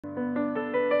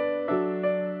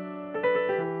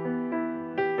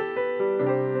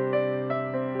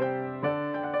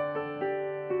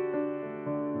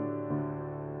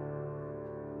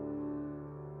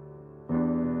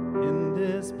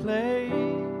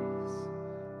place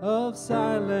of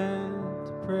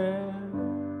silent prayer.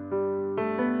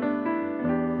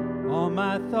 All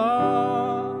my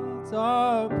thoughts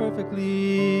are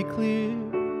perfectly clear.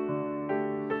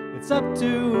 It's up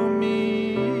to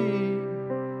me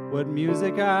what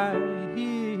music I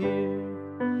hear,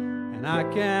 and I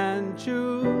can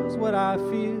choose what I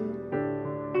feel.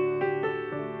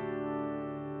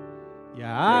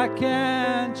 Yeah, I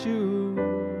can choose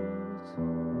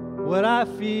what I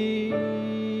feel.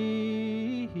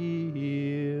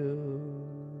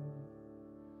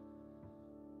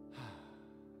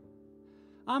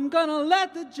 I'm gonna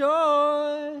let the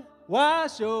joy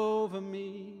wash over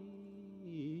me.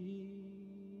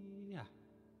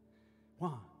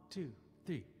 1, 2,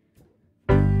 3.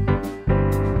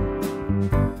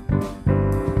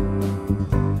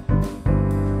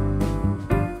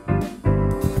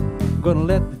 I'm gonna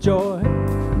let the joy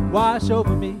wash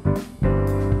over me.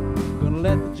 I'm gonna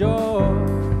let the joy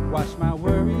wash my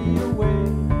worry away.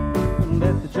 I'm gonna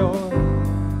let the joy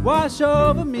wash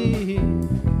over me.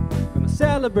 Gonna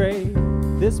celebrate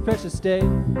this precious day.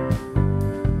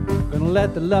 Gonna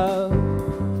let the love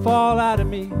fall out of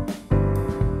me.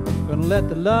 Gonna let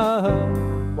the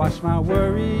love wash my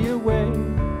worry away.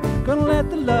 Gonna let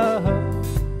the love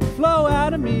flow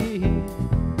out of me.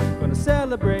 Gonna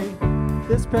celebrate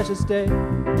this precious day.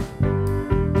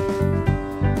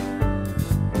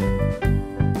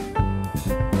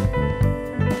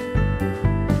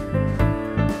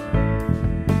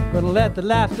 Gonna let the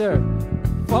laughter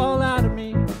fall out of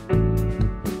me.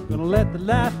 Gonna let the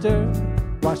laughter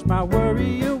wash my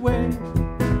worry away.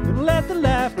 Gonna let the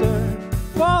laughter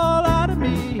fall out of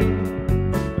me.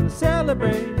 Gonna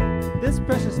celebrate this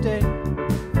precious day.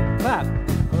 Clap.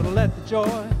 Gonna let the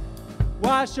joy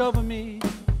wash over me.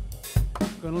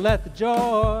 Gonna let the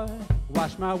joy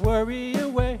wash my worry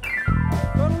away.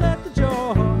 Gonna let the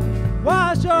joy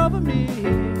wash over me.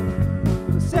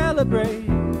 Gonna celebrate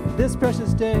this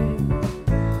precious day.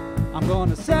 I'm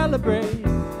gonna celebrate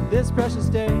this precious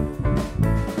day.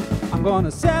 I'm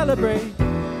gonna celebrate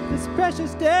this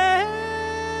precious day.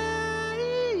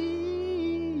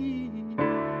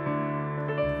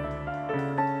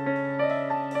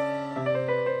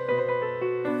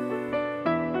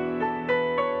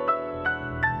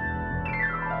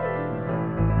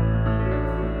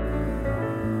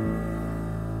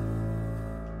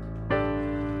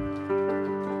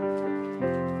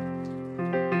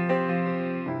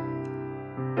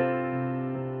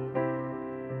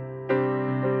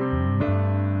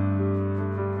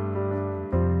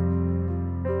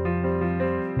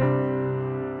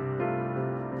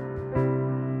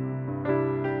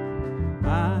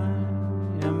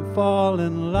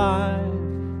 Fallen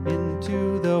live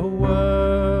into the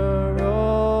world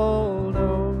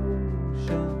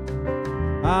ocean.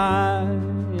 I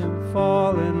am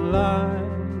fallen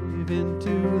live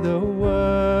into the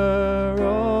world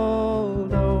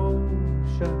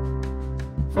ocean.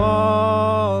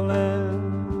 Fallen,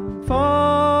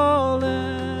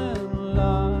 fallen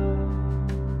live.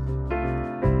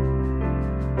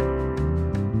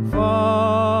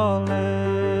 Fallen,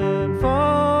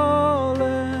 fallen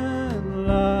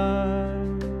life.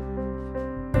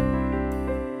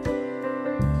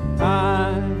 I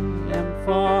am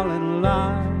falling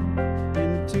live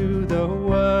into the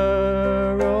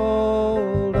world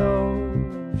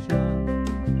ocean.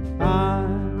 I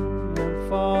am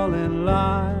falling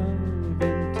live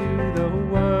into the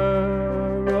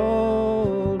world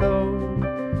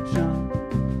ocean.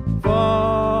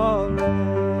 Fallen,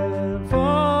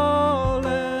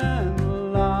 fallen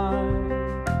live.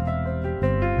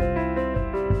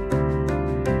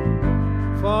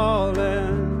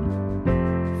 Fallen,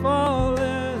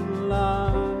 fallen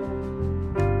life.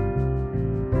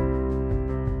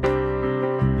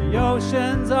 The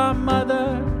ocean's our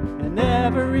mother, and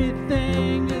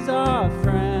everything is our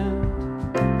friend.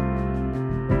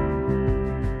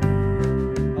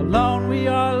 Alone we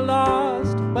are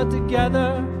lost, but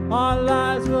together our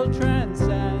lives will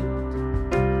transcend.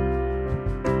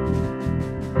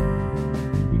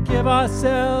 We give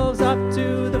ourselves up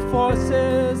to the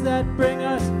forces that bring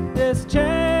us this change.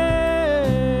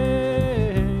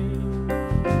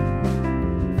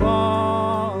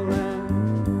 Fallen,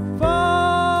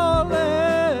 fallen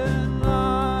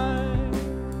life.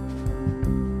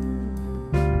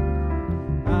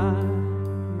 I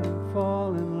am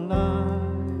falling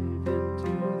live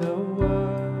into the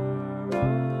world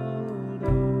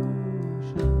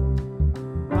ocean.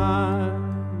 I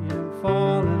am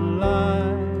falling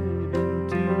live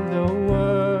into the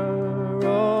world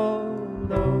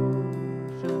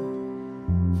ocean.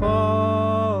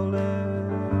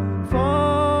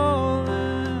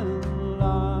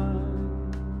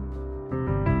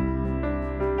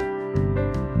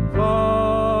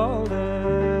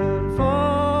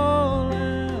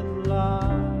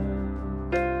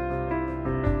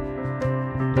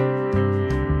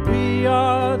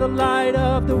 light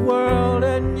of the world,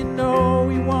 and you know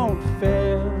He won't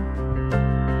fail.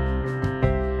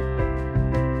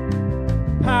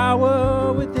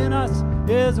 Power within us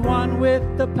is one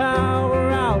with the power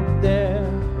out there.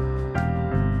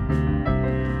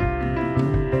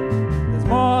 There's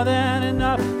more than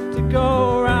enough to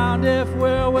go around if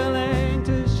we're willing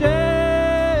to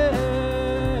share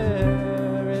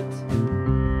it.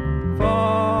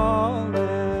 Fall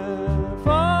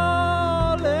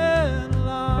in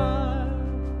line.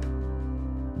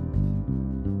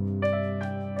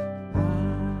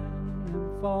 I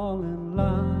am falling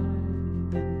line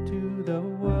into the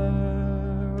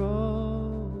world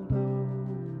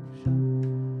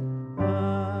ocean. I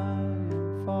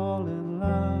am falling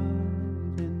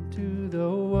line into the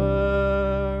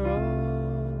world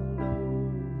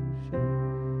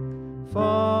ocean.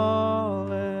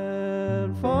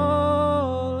 Falling,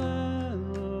 falling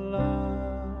line.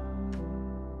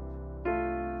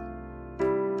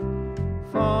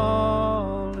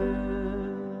 Falling,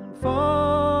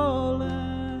 falling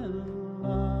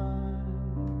line.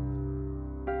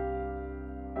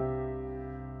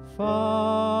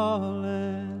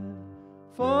 Falling,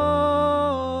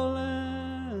 falling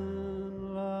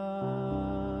line.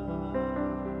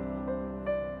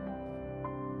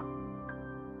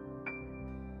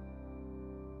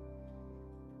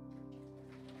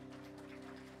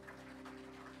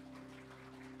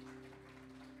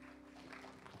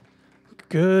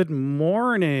 Good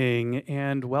morning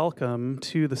and welcome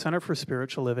to the Center for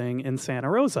Spiritual Living in Santa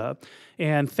Rosa.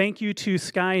 And thank you to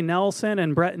Sky Nelson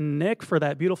and Brett and Nick for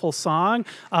that beautiful song.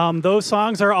 Those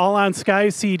songs are all on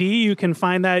Sky's CD. You can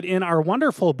find that in our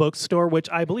wonderful bookstore, which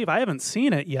I believe, I haven't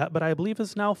seen it yet, but I believe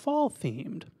is now fall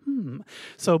themed.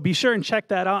 So be sure and check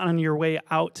that out on your way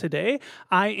out today.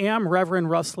 I am Reverend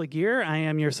Russ Laguerre. I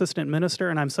am your assistant minister,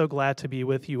 and I'm so glad to be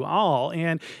with you all.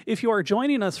 And if you are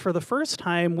joining us for the first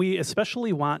time, we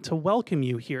especially want to welcome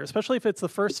you here, especially if it's the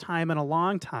first time in a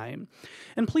long time.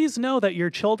 And please know that your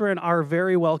children are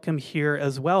very welcome here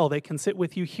as well. They can sit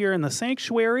with you here in the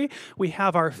sanctuary. We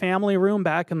have our family room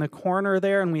back in the corner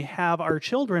there, and we have our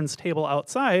children's table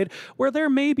outside where there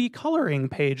may be coloring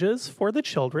pages for the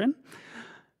children.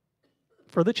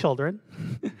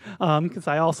 Because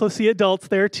I also see adults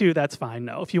there too. That's fine.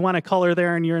 No, if you want to color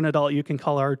there and you're an adult, you can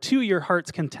color to your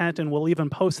heart's content, and we'll even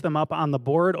post them up on the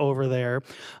board over there.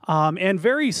 And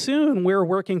very soon, we're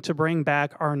working to bring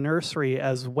back our nursery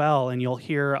as well, and you'll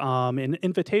hear an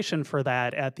invitation for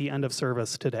that at the end of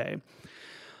service today.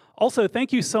 Also,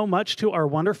 thank you so much to our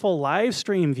wonderful live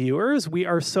stream viewers. We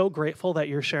are so grateful that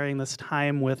you're sharing this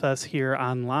time with us here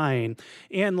online.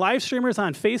 And live streamers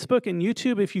on Facebook and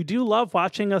YouTube, if you do love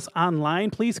watching us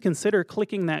online, please consider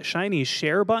clicking that shiny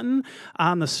share button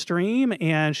on the stream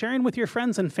and sharing with your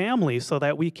friends and family so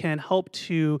that we can help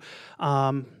to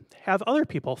have other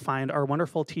people find our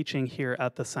wonderful teaching here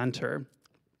at the center.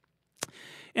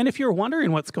 And if you're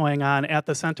wondering what's going on at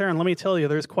the center, and let me tell you,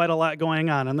 there's quite a lot going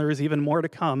on, and there's even more to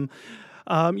come,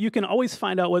 you can always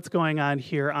find out what's going on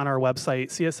here on our website,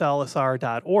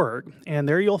 cslsr.org. And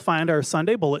there you'll find our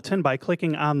Sunday bulletin by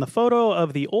clicking on the photo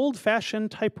of the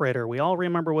old-fashioned typewriter. We all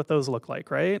remember what those look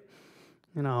like, right?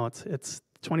 You know, it's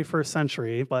 21st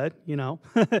century, but, you know,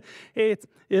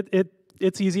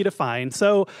 it's easy to find.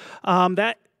 So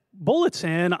that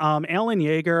bulletin, Alan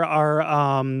Yeager,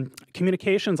 our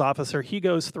communications officer, he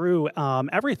goes through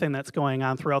everything that's going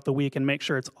on throughout the week and makes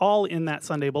sure it's all in that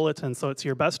Sunday bulletin. So it's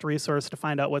your best resource to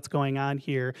find out what's going on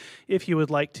here if you would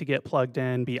like to get plugged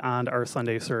in beyond our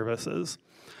Sunday services.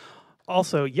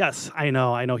 Also, yes, I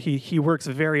know, he works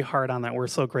very hard on that. We're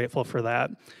so grateful for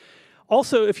that.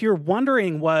 Also, if you're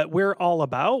wondering what we're all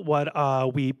about,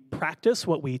 what we practice,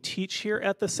 what we teach here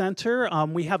at the center,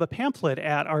 we have a pamphlet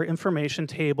at our information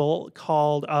table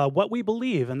called What We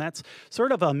Believe, and that's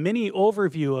sort of a mini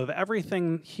overview of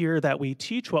everything here that we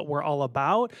teach, what we're all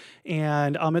about,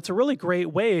 and it's a really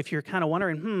great way if you're kind of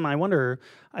wondering, I wonder,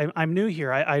 I'm new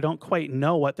here, I don't quite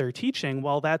know what they're teaching.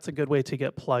 Well, that's a good way to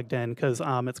get plugged in because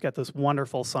it's got this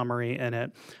wonderful summary in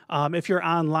it. If you're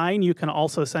online, you can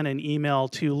also send an email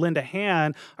to Linda Han,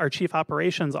 our Chief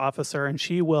Operations Officer, and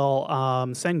she will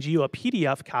send you a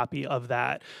PDF copy of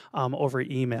that over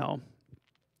email.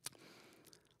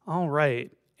 All right,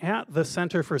 at the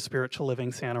Center for Spiritual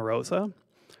Living Santa Rosa,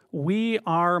 we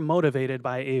are motivated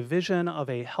by a vision of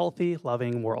a healthy,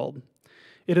 loving world.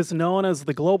 It is known as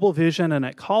the global vision, and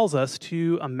it calls us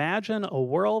to imagine a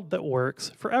world that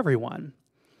works for everyone.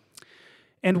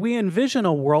 And we envision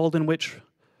a world in which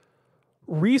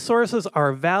resources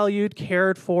are valued,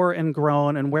 cared for, and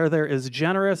grown, and where there is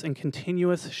generous and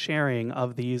continuous sharing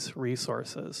of these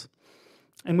resources.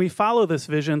 And we follow this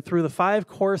vision through the 5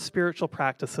 core spiritual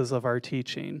practices of our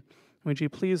teaching. Would you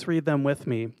please read them with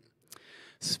me?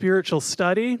 Spiritual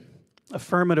study,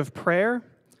 affirmative prayer,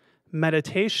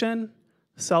 meditation,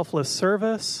 selfless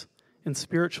service, and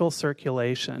spiritual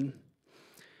circulation.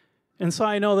 And so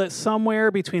I know that somewhere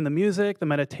between the music, the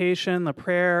meditation, the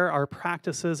prayer, our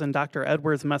practices, and Dr.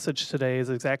 Edwards' message today is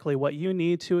exactly what you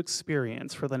need to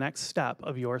experience for the next step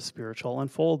of your spiritual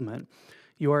unfoldment.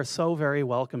 You are so very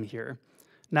welcome here.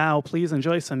 Now, please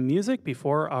enjoy some music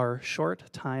before our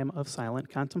short time of silent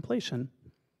contemplation.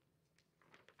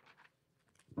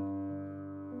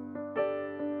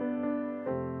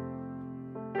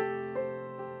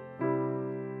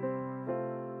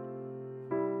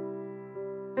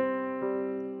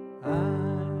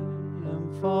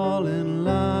 Falling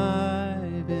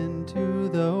live into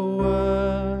the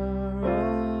world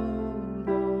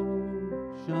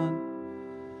ocean.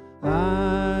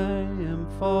 I am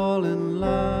falling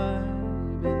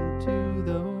live into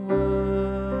the world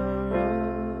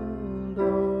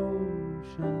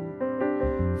ocean.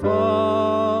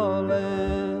 Falling,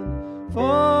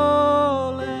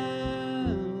 falling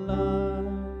live.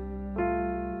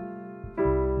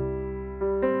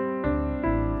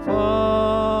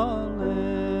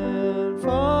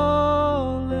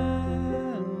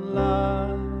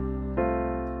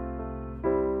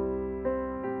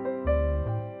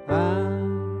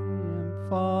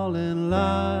 Falling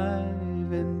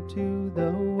live into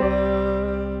the world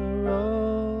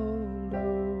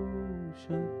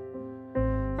ocean.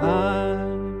 I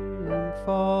am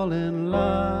falling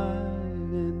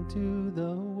live into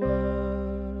the world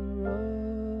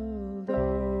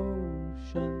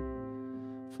ocean.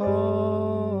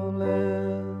 Falling,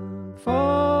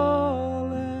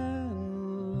 falling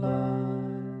live.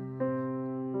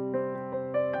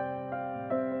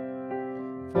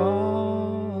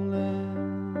 Falling,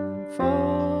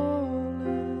 falling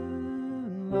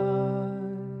live.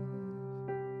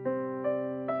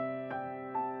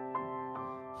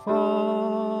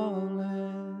 Falling,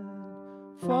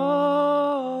 falling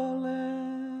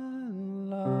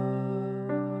live.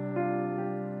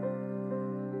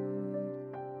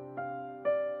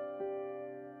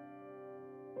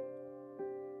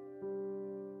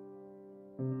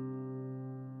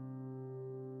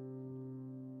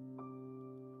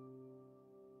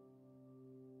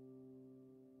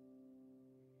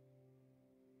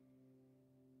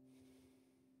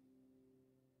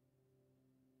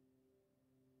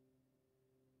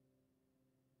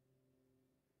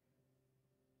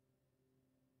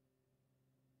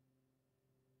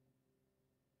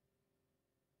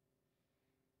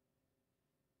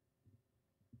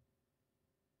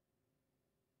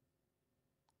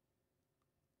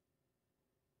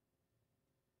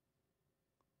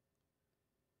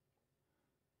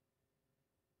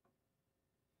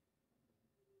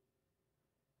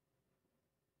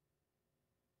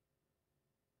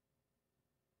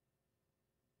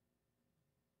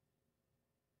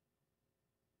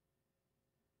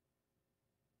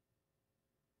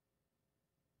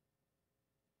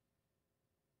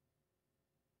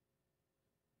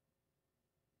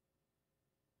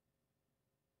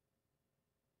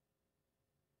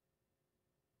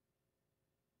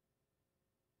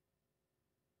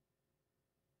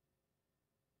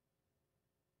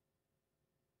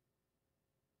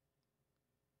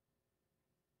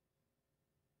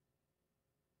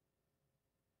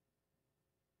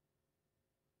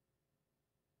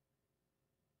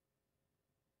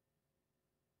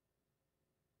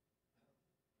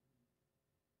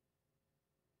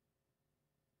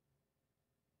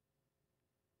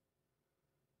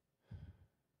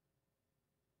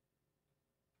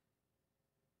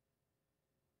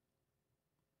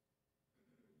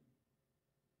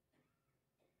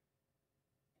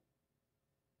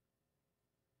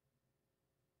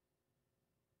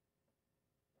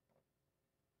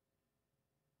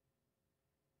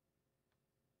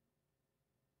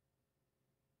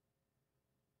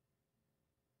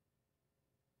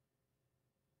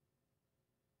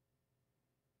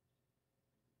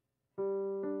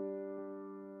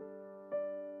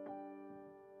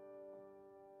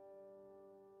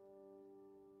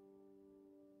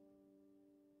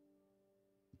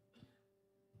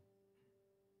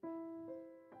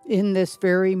 In this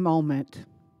very moment,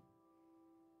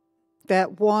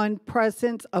 that one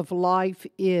presence of life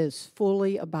is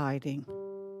fully abiding,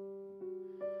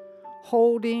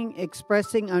 holding,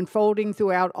 expressing, unfolding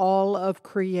throughout all of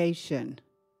creation.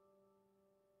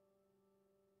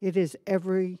 It is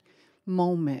every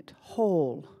moment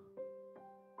whole,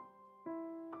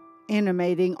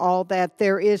 animating all that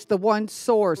there is, the one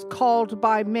source called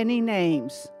by many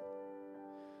names,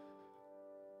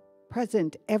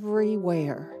 present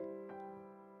everywhere.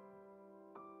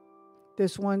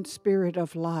 This one Spirit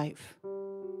of life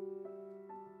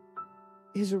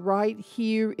is right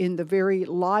here in the very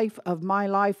life of my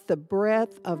life, the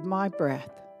breath of my breath.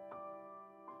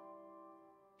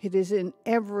 It is in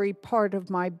every part of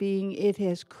my being. It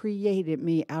has created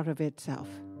me out of itself.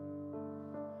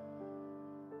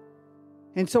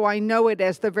 And so I know it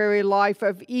as the very life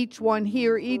of each one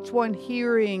here, each one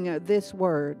hearing this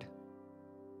word.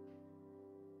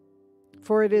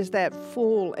 For it is that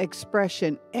full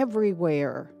expression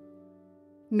everywhere,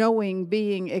 knowing,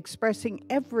 being, expressing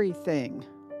everything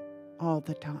all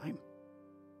the time.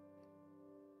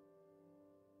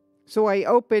 So I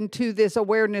open to this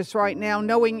awareness right now,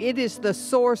 knowing it is the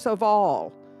source of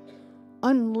all,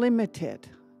 unlimited.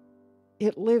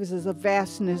 It lives as a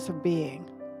vastness of being,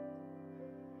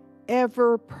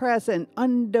 ever present,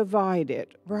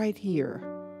 undivided, right here.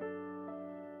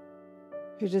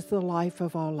 It is the life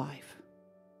of all life.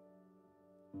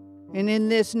 And in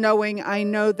this knowing, I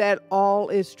know that all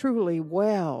is truly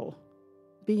well,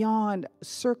 beyond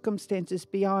circumstances,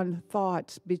 beyond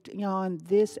thoughts, beyond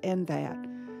this and that.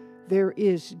 There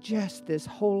is just this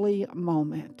holy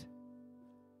moment.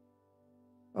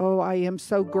 Oh, I am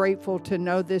so grateful to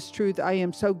know this truth. I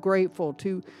am so grateful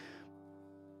to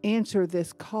answer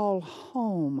this call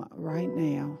home right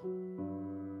now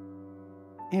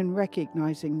and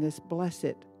recognizing this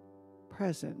blessed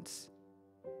presence.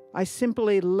 I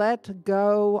simply let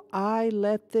go. I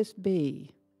let this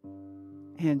be.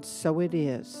 And so it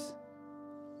is.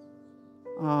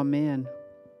 Amen.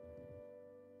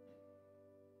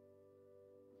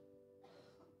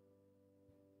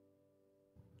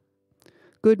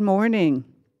 Good morning.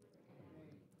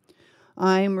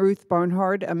 I'm Ruth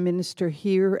Barnhart, a minister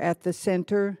here at the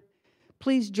center.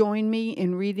 Please join me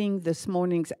in reading this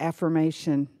morning's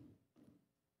affirmation.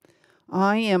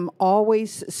 I am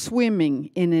always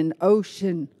swimming in an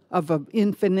ocean of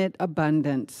infinite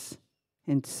abundance,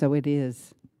 and so it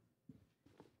is.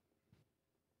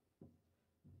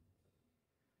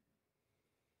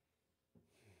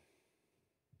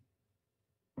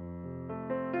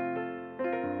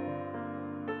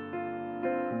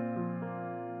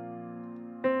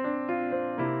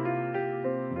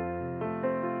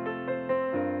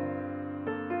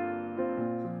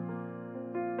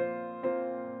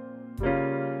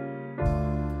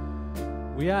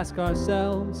 We ask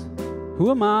ourselves,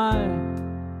 who am I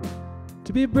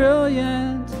to be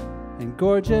brilliant and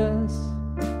gorgeous,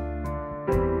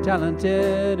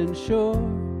 talented and sure?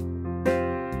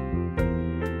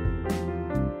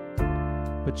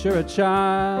 But you're a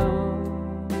child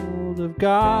of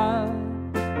God.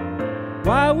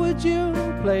 Why would you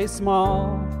play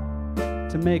small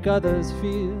to make others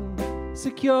feel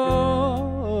secure?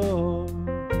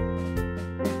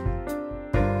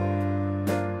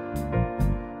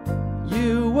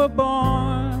 You were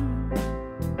born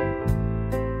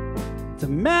to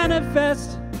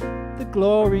manifest the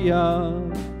glory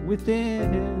of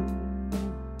within.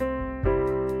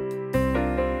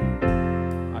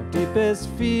 Our deepest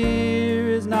fear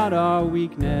is not our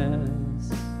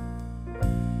weakness.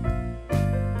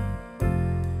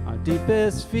 Our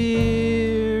deepest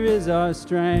fear is our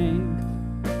strength.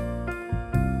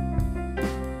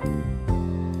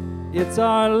 It's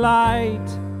our light,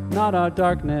 not our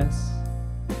darkness,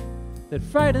 that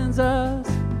frightens us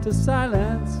to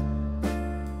silence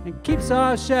and keeps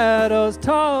our shadows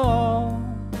tall.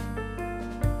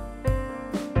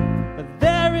 But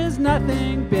there is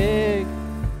nothing big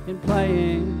in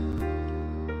playing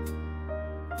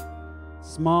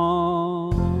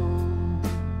small.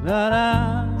 La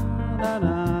la la la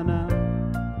la la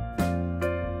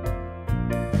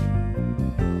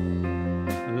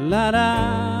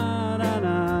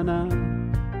la.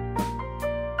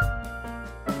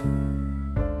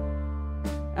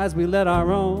 As we let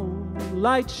our own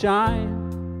light shine,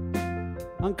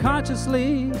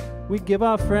 unconsciously we give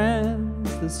our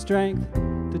friends the strength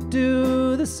to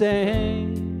do the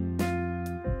same.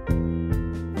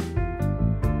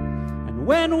 And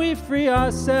when we free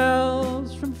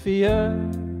ourselves from fear,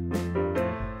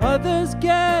 others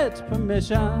get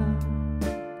permission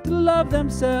to love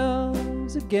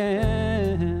themselves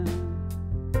again.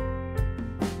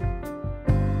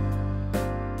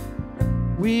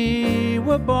 We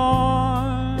were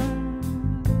born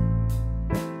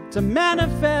to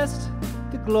manifest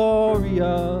the glory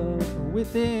of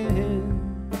within.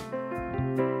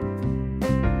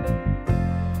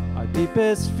 Our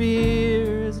deepest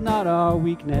fear is not our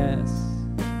weakness.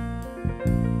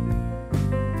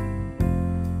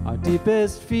 Our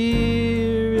deepest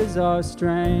fear is our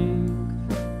strength.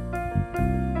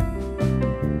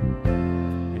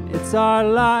 And it's It's our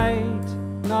light,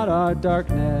 not our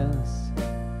darkness,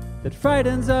 that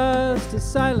frightens us to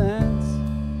silence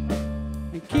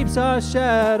and keeps our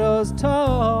shadows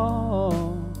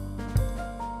tall.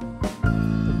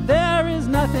 But there is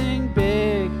nothing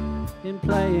big in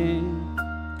playing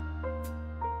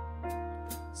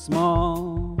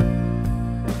small,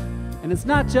 and it's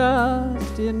not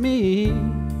just in me,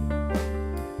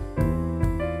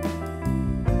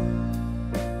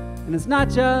 and it's not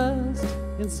just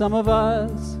in some of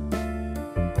us.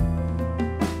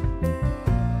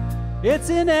 It's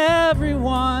in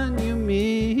everyone you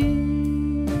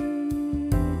meet.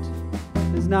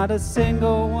 There's not a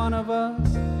single one of us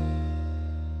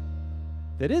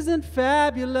that isn't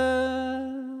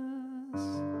fabulous.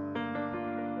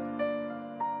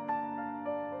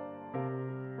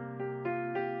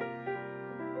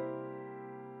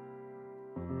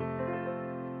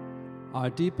 Our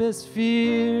deepest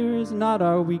fear is not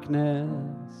our weakness.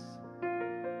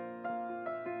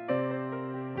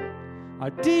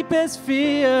 Our deepest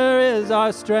fear is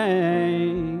our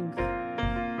strength.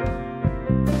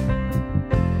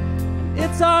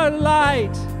 It's our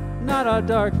light, not our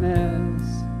darkness,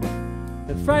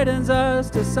 that frightens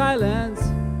us to silence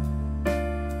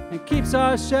and keeps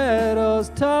our shadows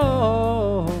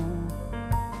tall.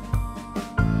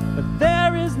 But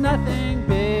there is nothing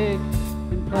big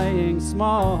in playing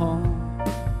small.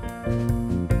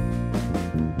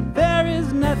 There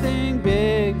is nothing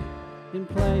big in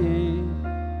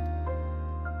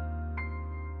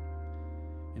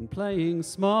playing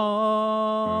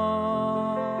small.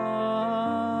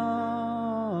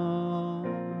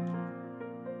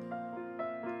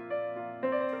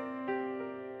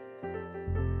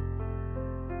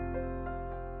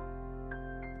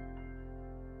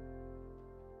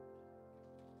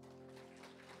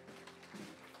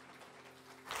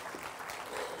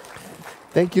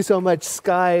 Thank you so much,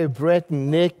 Sky, Brett,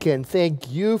 and Nick, and thank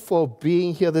you for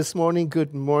being here this morning.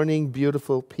 Good morning,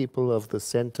 beautiful people of the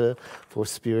Center for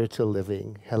Spiritual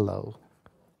Living. Hello.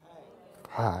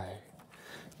 Hi.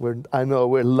 I know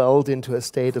we're lulled into a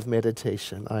state of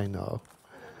meditation, I know.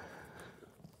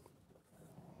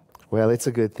 Well, it's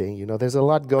a good thing. You know, there's a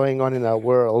lot going on in our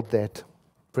world that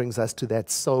brings us to that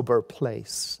sober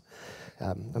place.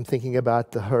 I'm thinking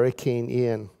about the Hurricane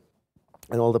Ian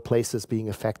and all the places being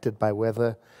affected by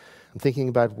weather. I'm thinking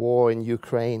about war in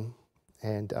Ukraine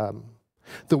and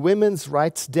the women's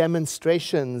rights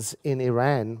demonstrations in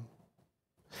Iran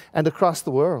and across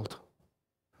the world.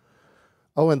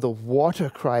 Oh, and the water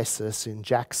crisis in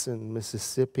Jackson,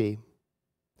 Mississippi.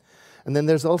 And then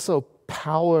there's also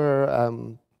power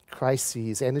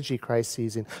crises, energy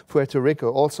crises in Puerto Rico,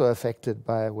 also affected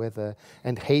by weather,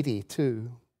 and Haiti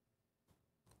too.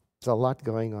 There's a lot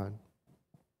going on.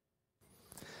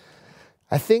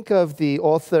 I think of the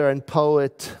author and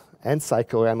poet and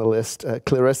psychoanalyst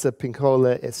Clarissa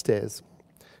Pinkola Estes.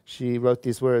 She wrote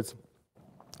these words: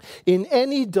 "In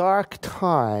any dark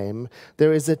time,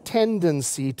 there is a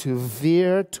tendency to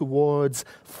veer towards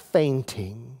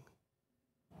fainting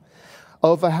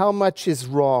over how much is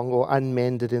wrong or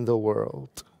unmended in the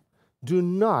world. Do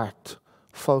not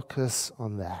focus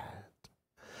on that."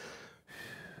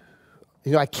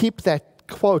 You know, I keep that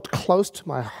quote close to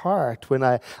my heart when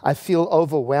I feel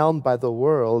overwhelmed by the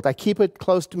world. I keep it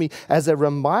close to me as a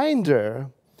reminder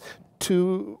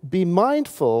to be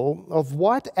mindful of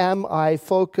what am I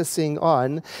focusing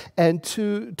on, and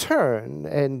to turn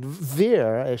and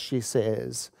veer, as she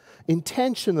says,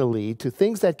 intentionally to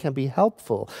things that can be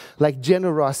helpful, like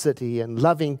generosity and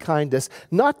loving kindness,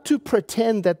 not to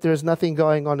pretend that there's nothing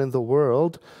going on in the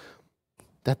world,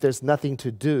 that there's nothing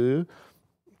to do,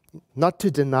 not to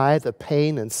deny the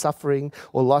pain and suffering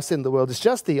or loss in the world. It's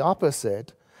just the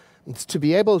opposite. It's to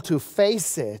be able to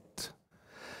face it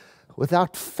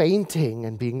without fainting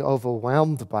and being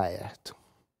overwhelmed by it.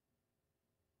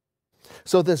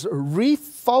 So this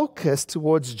refocus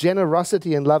towards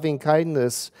generosity and loving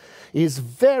kindness is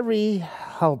very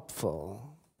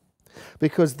helpful,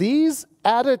 because these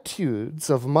attitudes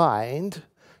of mind,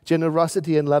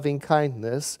 generosity and loving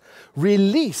kindness,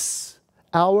 release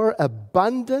our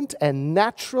abundant and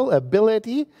natural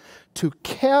ability to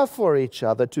care for each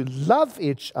other, to love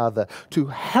each other, to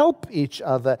help each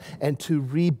other, and to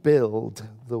rebuild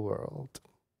the world.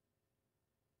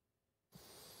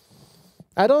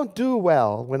 I don't do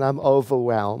well when I'm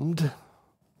overwhelmed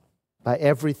by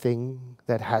everything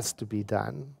that has to be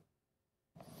done.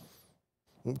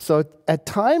 So at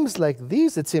times like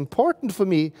these, it's important for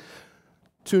me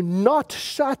to not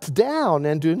shut down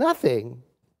and do nothing.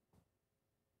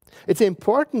 It's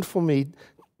important for me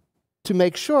to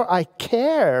make sure I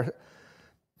care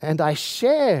and I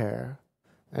share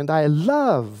and I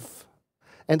love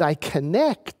and I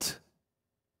connect.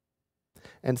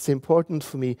 And it's important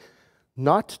for me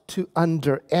not to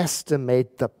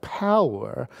underestimate the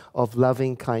power of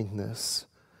loving kindness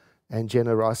and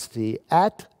generosity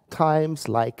at times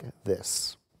like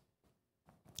this.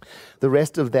 The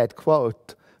rest of that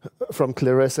quote from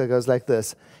Clarissa goes like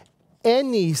this: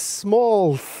 any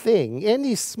small thing,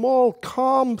 any small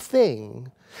calm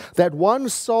thing that one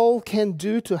soul can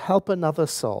do to help another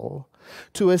soul,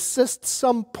 to assist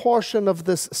some portion of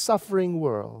this suffering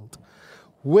world,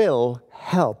 will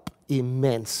help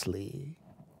immensely.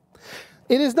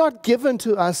 It is not given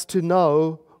to us to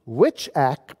know which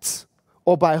acts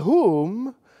or by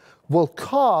whom will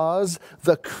cause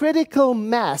the critical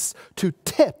mass to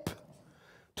tip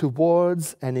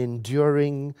towards an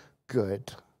enduring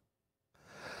good.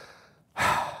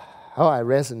 Oh, I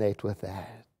resonate with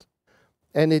that.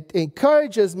 And it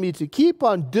encourages me to keep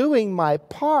on doing my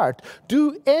part.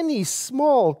 Do any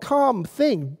small, calm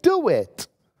thing. Do it.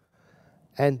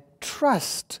 And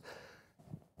trust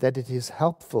that it is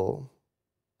helpful,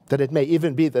 that it may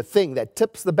even be the thing that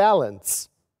tips the balance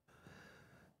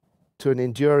to an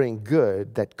enduring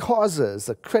good that causes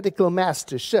a critical mass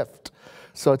to shift.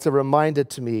 So it's a reminder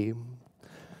to me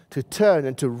to turn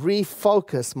and to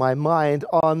refocus my mind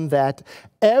on that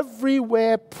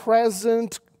everywhere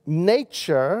present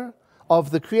nature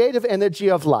of the creative energy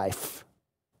of life,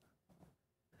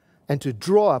 and to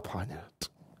draw upon it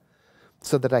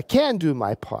so that I can do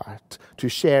my part to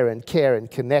share and care and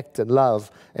connect and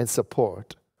love and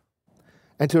support.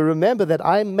 And to remember that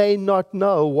I may not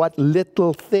know what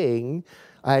little thing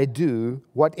I do,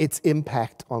 what its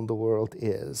impact on the world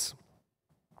is.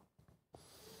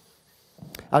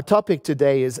 Our topic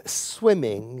today is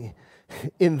swimming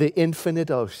in the infinite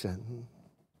ocean.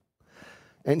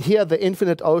 And here the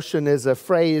infinite ocean is a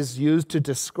phrase used to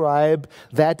describe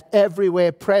that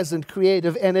everywhere present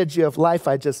creative energy of life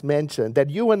I just mentioned,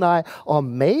 that you and I are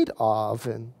made of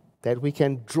and that we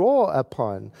can draw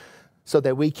upon so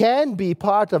that we can be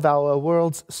part of our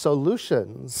world's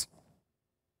solutions.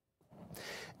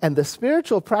 And the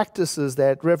spiritual practices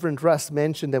that Reverend Russ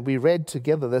mentioned that we read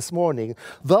together this morning,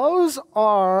 those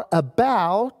are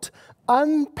about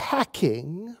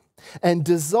unpacking and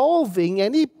dissolving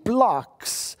any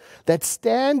blocks that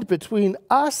stand between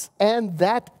us and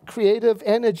that creative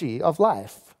energy of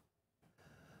life.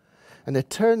 And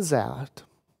it turns out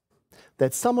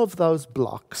that some of those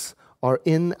blocks are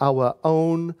in our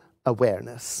own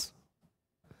awareness.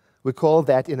 We call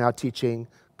that in our teaching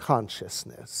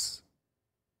consciousness.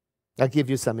 I'll give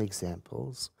you some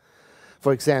examples.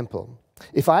 For example,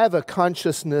 if I have a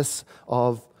consciousness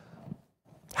of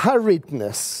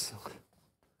hurriedness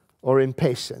or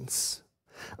impatience,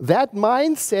 that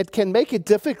mindset can make it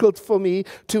difficult for me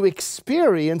to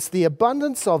experience the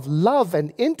abundance of love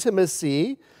and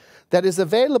intimacy that is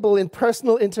available in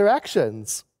personal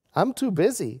interactions. I'm too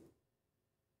busy.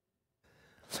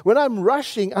 When I'm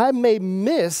rushing, I may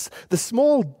miss the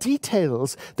small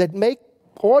details that make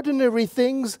ordinary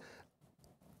things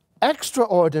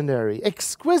extraordinary,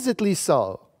 exquisitely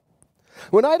so.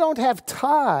 When I don't have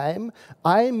time,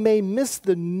 I may miss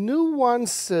the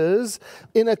nuances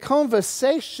in a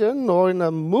conversation or in a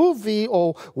movie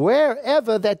or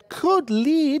wherever that could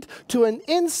lead to an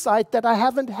insight that I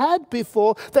haven't had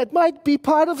before that might be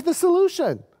part of the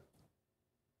solution.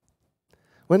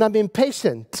 When I'm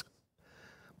impatient,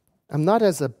 I'm not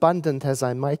as abundant as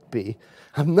I might be.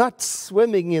 I'm not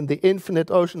swimming in the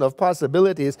infinite ocean of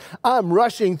possibilities. I'm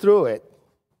rushing through it.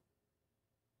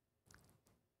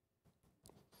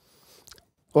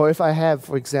 Or if I have,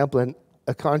 for example,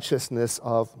 a consciousness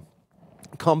of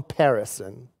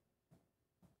comparison,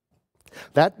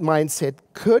 that mindset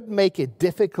could make it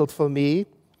difficult for me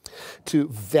to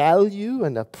value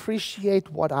and appreciate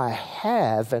what I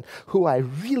have and who I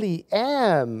really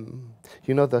am.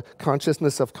 You know, the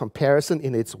consciousness of comparison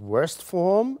in its worst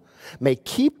form may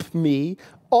keep me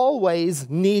always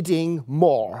needing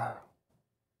more.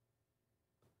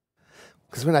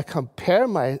 Because when I compare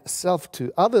myself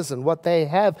to others and what they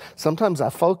have, sometimes I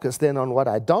focus then on what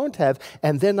I don't have,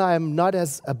 and then I'm not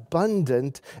as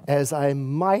abundant as I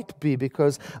might be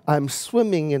because I'm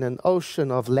swimming in an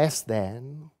ocean of less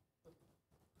than.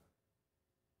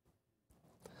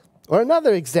 Or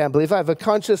another example, if I have a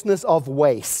consciousness of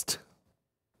waste,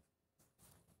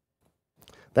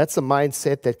 that's a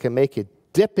mindset that can make it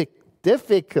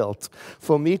difficult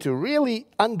for me to really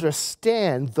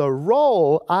understand the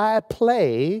role I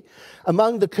play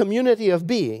among the community of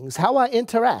beings, how I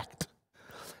interact,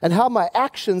 and how my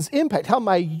actions impact, how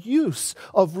my use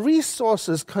of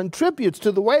resources contributes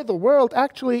to the way the world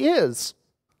actually is.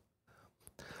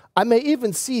 I may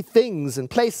even see things and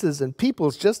places and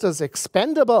peoples just as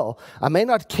expendable. I may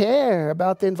not care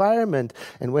about the environment.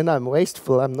 And when I'm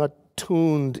wasteful, I'm not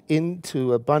tuned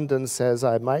into abundance as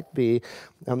I might be.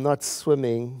 I'm not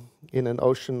swimming in an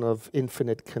ocean of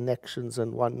infinite connections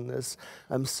and oneness.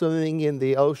 I'm swimming in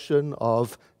the ocean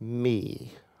of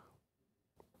me.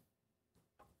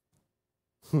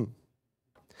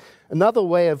 Another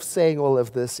way of saying all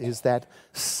of this is that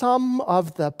some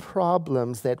of the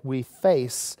problems that we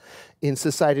face in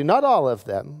society, not all of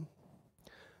them,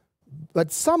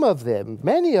 but some of them,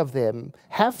 many of them,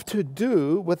 have to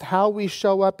do with how we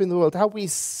show up in the world, how we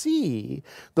see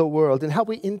the world, and how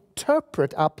we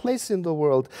interpret our place in the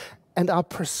world and our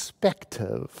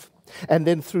perspective. And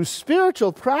then through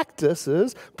spiritual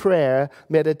practices, prayer,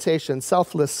 meditation,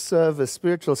 selfless service,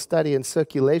 spiritual study, and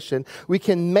circulation, we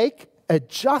can make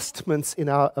adjustments in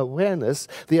our awareness,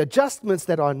 the adjustments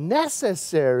that are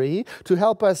necessary to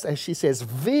help us, as she says,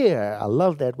 veer, I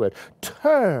love that word,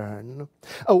 turn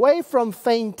away from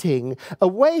fainting,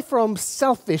 away from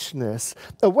selfishness,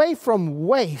 away from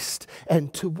waste,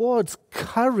 and towards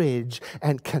courage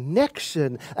and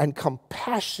connection and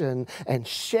compassion and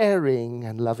sharing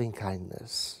and loving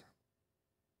kindness.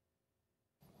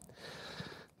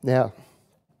 Now,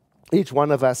 each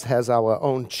one of us has our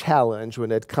own challenge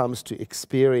when it comes to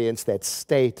experience that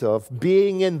state of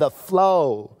being in the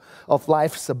flow of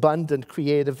life's abundant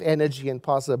creative energy and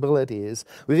possibilities.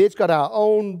 We've each got our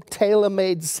own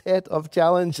tailor-made set of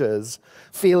challenges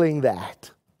feeling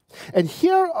that. And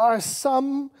here are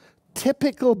some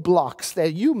typical blocks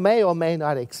that you may or may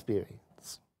not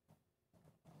experience.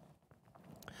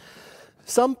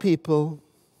 Some people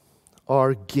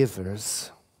are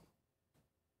givers,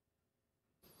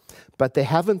 but they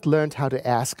haven't learned how to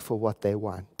ask for what they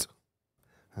want.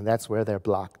 And that's where they're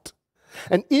blocked.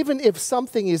 And even if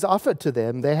something is offered to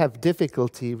them, they have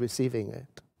difficulty receiving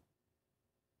it.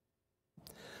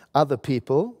 Other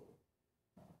people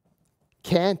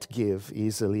can't give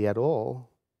easily at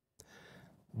all.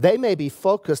 They may be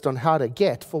focused on how to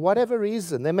get for whatever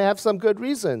reason. They may have some good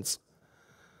reasons.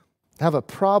 Have a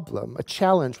problem, a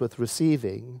challenge with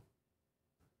receiving.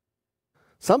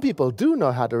 Some people do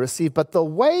know how to receive, but the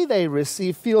way they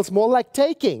receive feels more like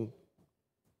taking.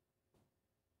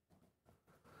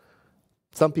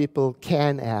 Some people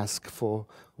can ask for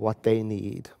what they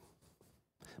need,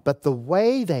 but the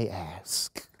way they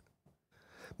ask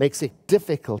makes it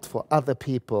difficult for other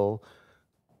people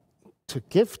to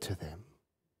give to them.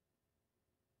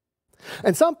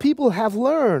 And some people have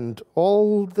learned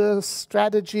all the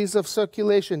strategies of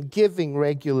circulation, giving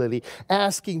regularly,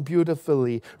 asking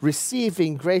beautifully,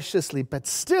 receiving graciously, but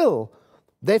still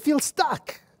they feel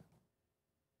stuck.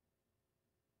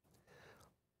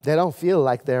 They don't feel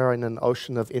like they're in an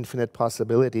ocean of infinite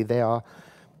possibility. They are,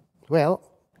 well,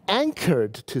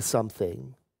 anchored to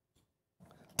something,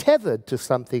 tethered to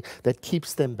something that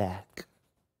keeps them back.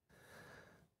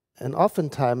 And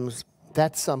oftentimes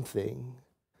that something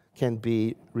can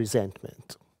be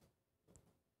resentment.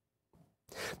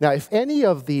 Now, if any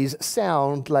of these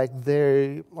sound like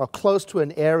they are close to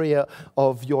an area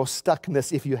of your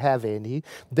stuckness, if you have any,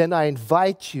 then I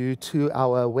invite you to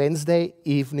our Wednesday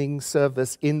evening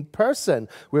service in person.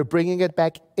 We're bringing it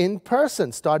back in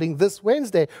person starting this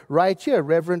Wednesday right here.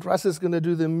 Reverend Russ is going to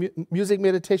do the music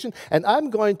meditation, and I'm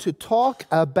going to talk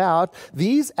about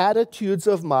these attitudes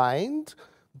of mind,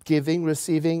 giving,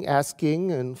 receiving,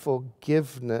 asking, and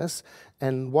forgiveness,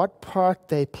 and what part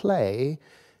they play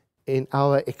in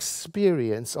our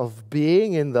experience of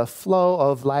being in the flow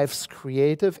of life's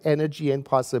creative energy and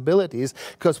possibilities,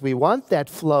 because we want that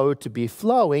flow to be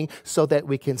flowing so that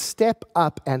we can step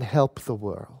up and help the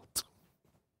world.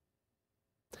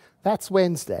 That's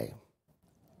Wednesday.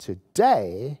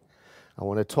 Today, I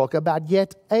want to talk about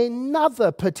yet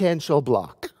another potential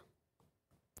block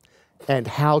and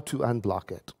how to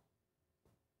unblock it.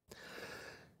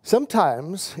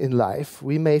 Sometimes in life,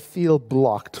 we may feel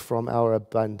blocked from our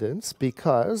abundance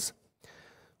because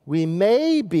we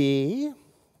may be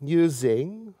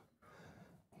using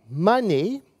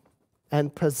money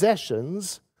and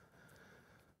possessions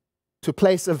to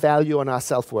place a value on our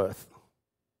self-worth.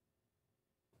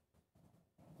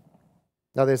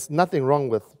 Now, there's nothing wrong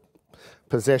with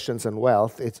possessions and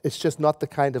wealth. It's just not the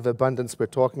kind of abundance we're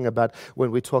talking about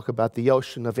when we talk about the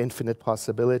ocean of infinite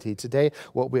possibility. Today,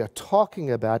 what we are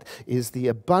talking about is the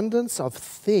abundance of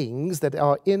things that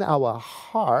are in our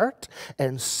heart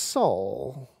and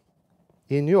soul,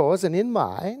 in yours and in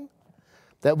mine,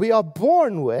 that we are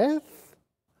born with,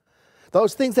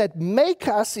 those things that make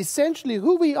us essentially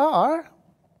who we are.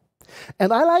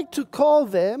 And I like to call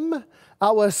them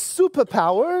our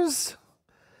superpowers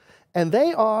And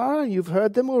they are, you've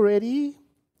heard them already,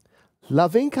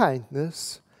 loving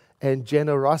kindness and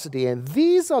generosity. And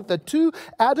these are the two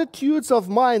attitudes of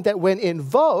mind that, when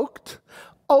invoked,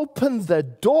 open the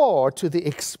door to the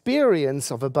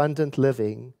experience of abundant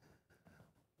living.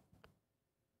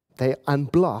 They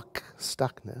unblock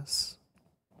stuckness.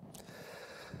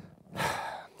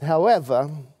 However,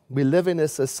 we live in a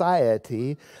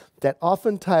society that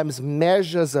oftentimes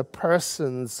measures a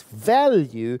person's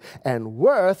value and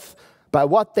worth by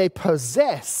what they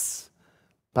possess,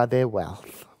 by their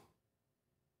wealth.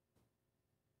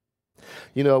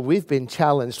 You know, we've been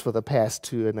challenged for the past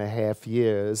 2.5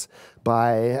 years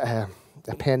by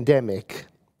a pandemic.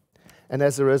 And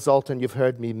as a result, and you've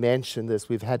heard me mention this,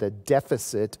 we've had a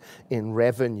deficit in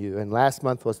revenue. And last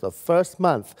month was the first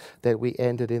month that we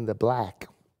ended in the black.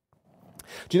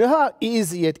 Do you know how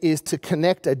easy it is to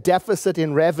connect a deficit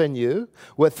in revenue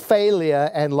with failure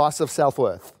and loss of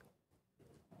self-worth?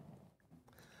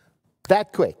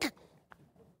 That quick.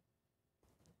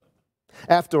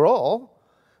 After all,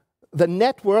 the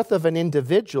net worth of an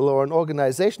individual or an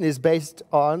organization is based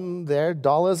on their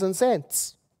dollars and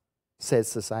cents, says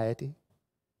society.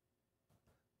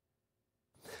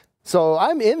 So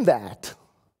I'm in that.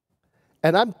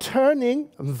 And I'm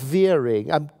turning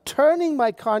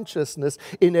my consciousness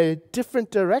in a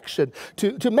different direction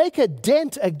to make a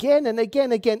dent again and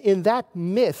again in that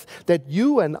myth that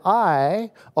you and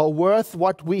I are worth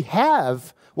what we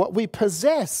have, what we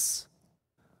possess,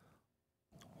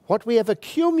 what we have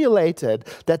accumulated,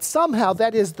 that somehow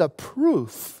that is the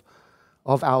proof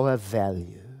of our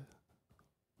value.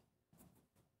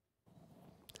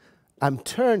 I'm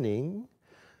turning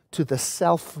to the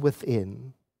self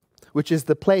within, which is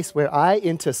the place where I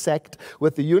intersect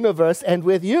with the universe and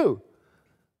with you,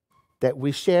 that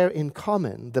we share in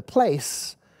common, the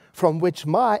place from which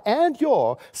my and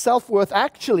your self-worth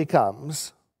actually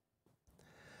comes.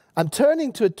 I'm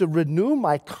turning to it to renew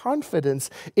my confidence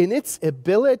in its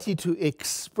ability to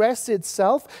express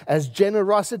itself as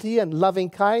generosity and loving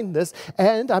kindness,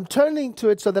 and I'm turning to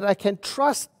it so that I can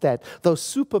trust that, those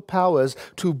superpowers,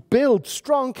 to build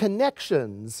strong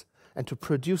connections and to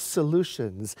produce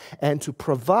solutions and to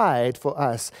provide for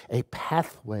us a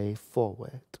pathway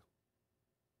forward.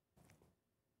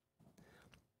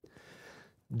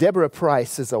 Deborah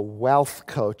Price is a wealth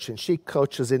coach, and she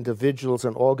coaches individuals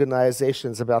and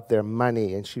organizations about their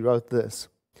money, and she wrote this: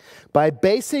 by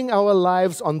basing our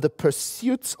lives on the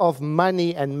pursuits of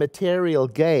money and material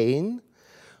gain,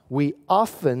 we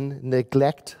often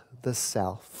neglect the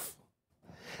self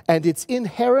and its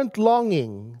inherent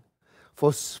longing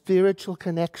for spiritual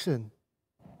connection.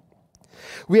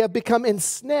 We have become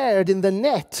ensnared in the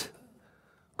net,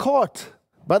 caught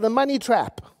by the money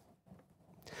trap.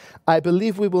 I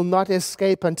believe we will not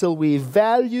escape until we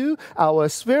value our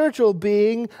spiritual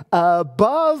being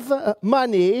above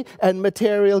money and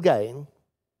material gain.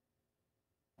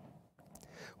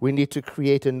 We need to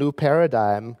create a new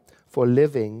paradigm for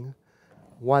living,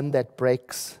 one that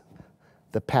breaks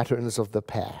the patterns of the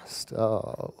past.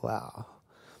 Oh, wow.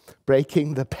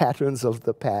 Breaking the patterns of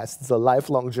the past. It's a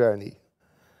lifelong journey.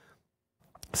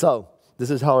 So, this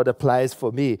is how it applies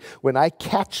for me. When I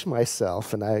catch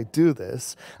myself, and I do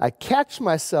this, I catch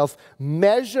myself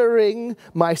measuring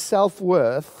my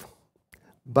self-worth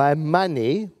by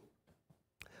money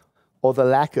or the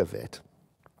lack of it.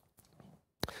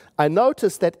 I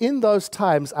notice that in those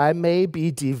times I may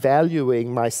be devaluing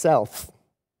myself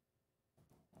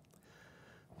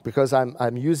because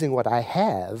I'm using what I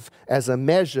have as a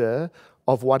measure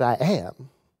of what I am.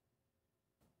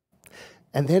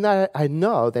 And then I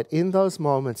know that in those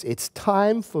moments, it's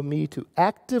time for me to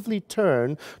actively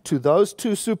turn to those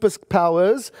two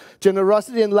superpowers,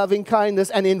 generosity and loving kindness,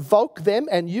 and invoke them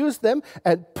and use them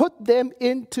and put them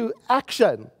into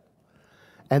action.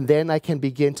 And then I can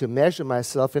begin to measure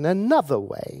myself in another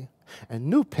way, a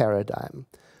new paradigm,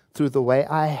 through the way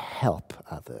I help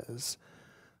others,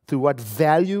 through what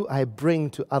value I bring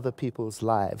to other people's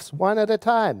lives, one at a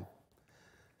time.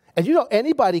 And you know,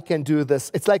 anybody can do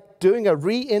this. It's like doing a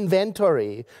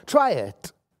re-inventory. Try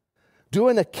it. Do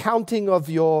an accounting of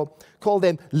your, call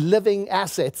them living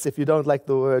assets if you don't like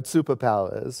the word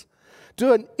superpowers.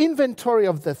 Do an inventory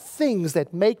of the things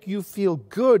that make you feel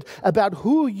good about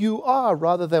who you are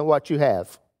rather than what you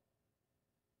have.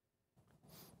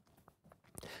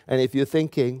 And if you're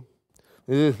thinking,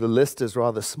 the list is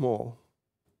rather small,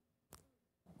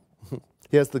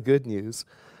 here's the good news.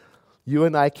 You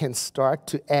and I can start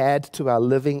to add to our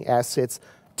living assets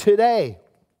today,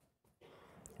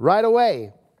 right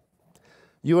away.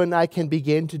 You and I can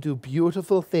begin to do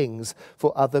beautiful things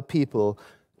for other people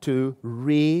to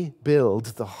rebuild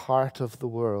the heart of the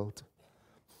world.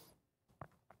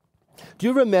 Do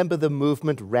you remember the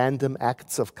movement Random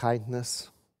Acts of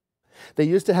Kindness? They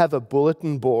used to have a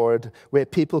bulletin board where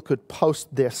people could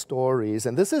post their stories.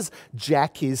 And this is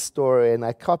Jackie's story, and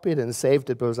I copied and saved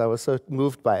it because I was so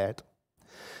moved by it.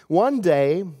 One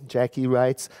day, Jackie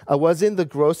writes, I was in the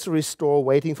grocery store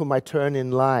waiting for my turn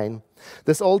in line.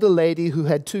 This older lady who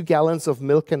had 2 gallons of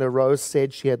milk and a rose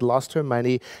said she had lost her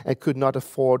money and could not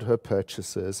afford her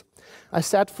purchases. I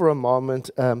sat for a moment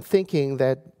thinking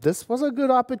that this was a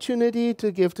good opportunity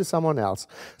to give to someone else.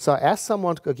 So I asked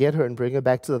someone to go get her and bring her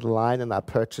back to the line, and I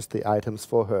purchased the items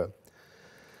for her.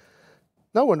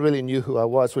 No one really knew who I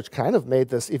was, which kind of made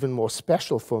this even more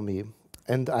special for me.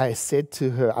 And I said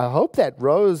to her, I hope that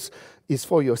rose is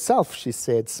for yourself, she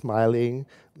said, smiling.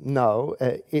 No,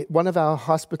 one of our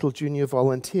hospital junior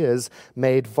volunteers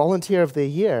made Volunteer of the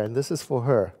Year, and this is for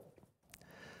her.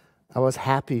 I was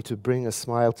happy to bring a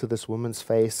smile to this woman's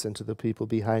face and to the people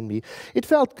behind me. It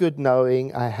felt good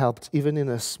knowing I helped, even in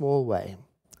a small way.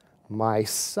 My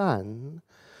son,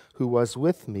 who was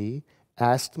with me,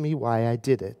 asked me why I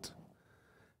did it.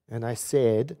 And I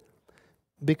said,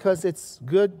 because it's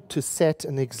good to set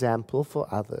an example for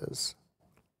others.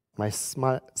 My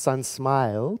son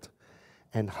smiled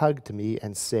and hugged me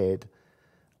and said,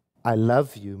 I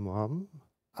love you, Mom.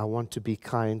 I want to be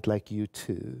kind like you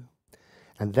too.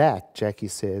 And that, Jackie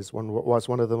says, was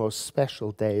one of the most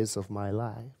special days of my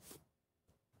life.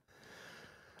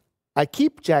 I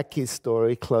keep Jackie's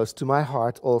story close to my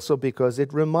heart also because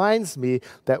it reminds me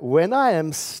that when I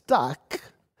am stuck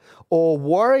or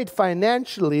worried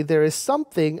financially, there is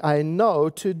something I know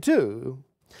to do.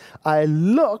 I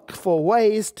look for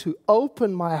ways to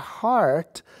open my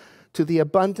heart to the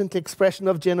abundant expression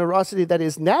of generosity that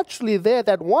is naturally there,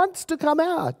 that wants to come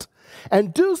out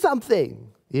and do something,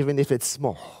 even if it's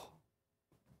small.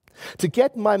 To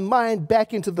get my mind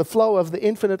back into the flow of the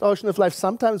infinite ocean of life,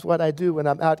 sometimes what I do when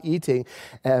I'm out eating,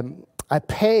 I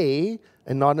pay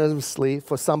anonymously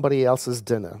for somebody else's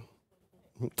dinner.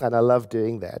 And I love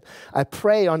doing that. I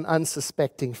prey on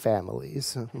unsuspecting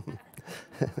families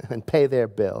and pay their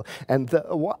bill. And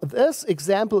this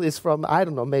example is from, I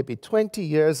don't know, maybe 20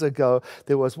 years ago.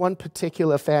 There was one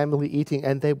particular family eating,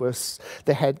 and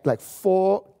they had like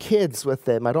 4 kids with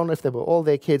them. I don't know if they were all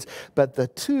their kids, but the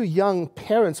 2 young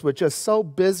parents were just so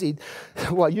busy.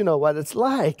 Well, you know what it's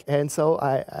like. And so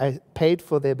I paid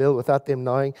for their bill without them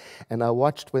knowing, and I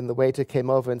watched when the waiter came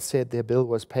over and said their bill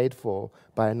was paid for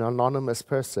by an anonymous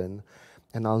person.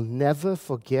 And I'll never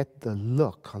forget the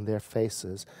look on their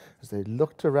faces as they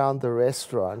looked around the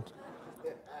restaurant,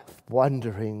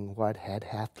 wondering what had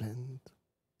happened.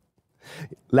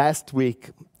 Last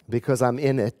week, because I'm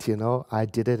in it, I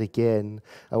did it again.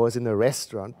 I was in a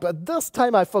restaurant, but this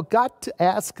time I forgot to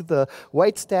ask the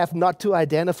waitstaff not to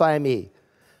identify me.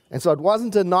 And so it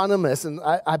wasn't anonymous, and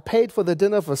I paid for the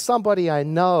dinner for somebody I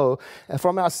know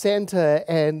from our center,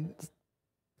 and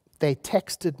they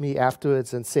texted me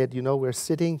afterwards and said, we're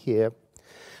sitting here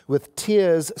with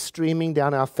tears streaming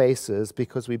down our faces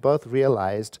because we both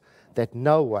realized that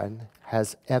no one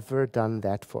has ever done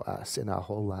that for us in our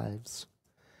whole lives.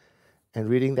 And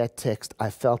reading that text, I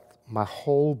felt my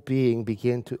whole being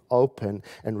begin to open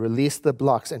and release the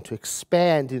blocks and to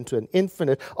expand into an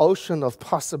infinite ocean of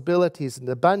possibilities and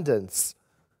abundance.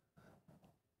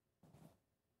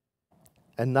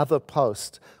 Another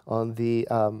post on the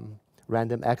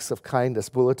Random Acts of Kindness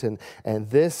bulletin, and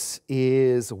this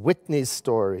is Whitney's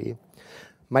story.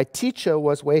 My teacher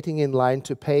was waiting in line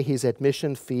to pay his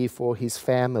admission fee for his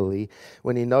family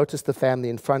when he noticed the family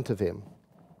in front of him.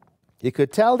 He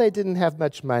could tell they didn't have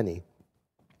much money.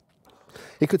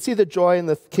 He could see the joy in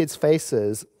the kids'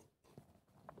 faces.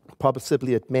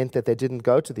 Possibly it meant that they didn't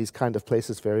go to these kind of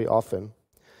places very often.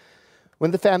 When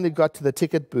the family got to the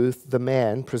ticket booth, the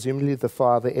man, presumably the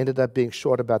father, ended up being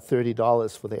short about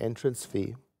 $30 for the entrance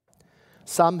fee.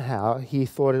 Somehow, he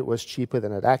thought it was cheaper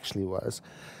than it actually was.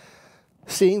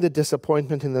 Seeing the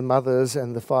disappointment in the mother's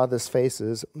and the father's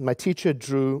faces, my teacher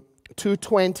drew 2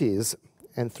 20s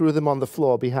and threw them on the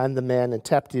floor behind the man and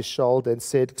tapped his shoulder and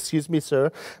said, "Excuse me,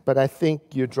 sir, but I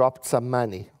think you dropped some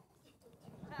money."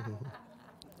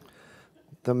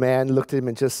 The man looked at him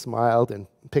and just smiled and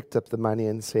picked up the money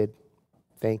and said,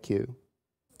 "Thank you."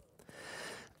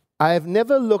 I have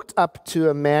never looked up to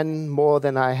a man more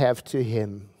than I have to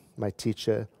him, my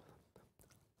teacher.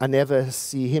 I never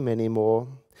see him anymore,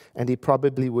 and he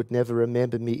probably would never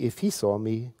remember me if he saw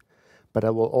me, but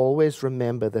I will always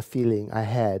remember the feeling I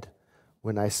had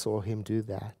when I saw him do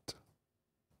that.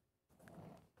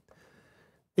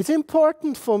 It's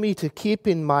important for me to keep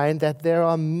in mind that there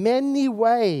are many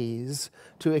ways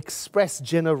to express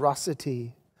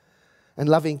generosity and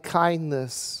loving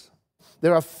kindness.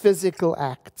 There are physical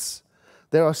acts,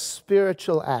 There are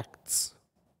spiritual acts.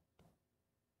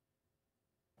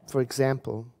 For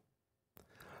example,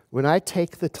 when I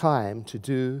take the time to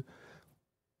do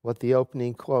what the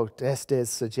opening quote Estes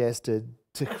suggested,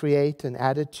 to create an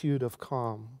attitude of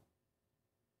calm,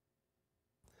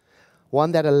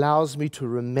 one that allows me to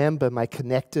remember my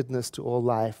connectedness to all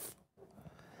life,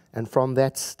 and from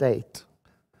that state,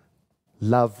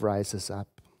 love rises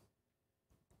up.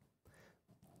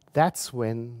 That's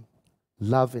when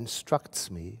love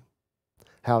instructs me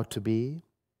how to be,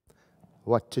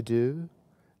 what to do,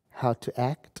 how to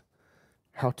act,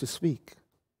 how to speak.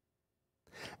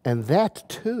 And that,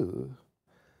 too,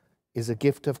 is a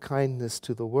gift of kindness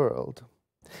to the world.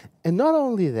 And not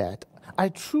only that, I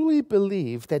truly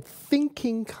believe that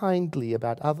thinking kindly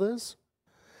about others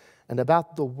and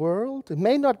about the world, it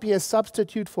may not be a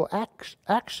substitute for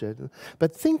action,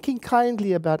 but thinking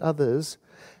kindly about others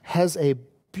has a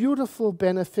beautiful,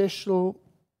 beneficial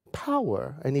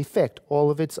power and effect all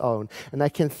of its own. And I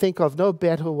can think of no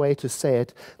better way to say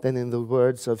it than in the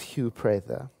words of Hugh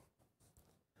Prather.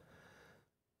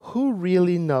 Who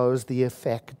really knows the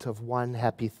effect of one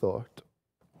happy thought?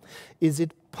 Is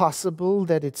it possible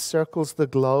that it circles the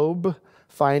globe,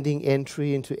 finding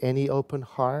entry into any open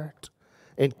heart,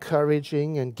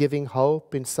 encouraging and giving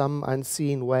hope in some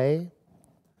unseen way?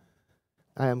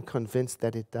 I am convinced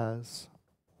that it does.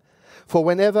 For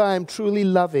whenever I am truly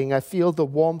loving, I feel the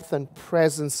warmth and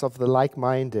presence of the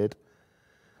like-minded,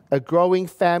 a growing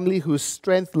family whose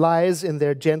strength lies in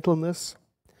their gentleness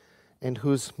and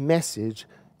whose message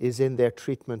is in their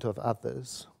treatment of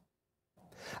others.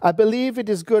 I believe it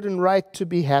is good and right to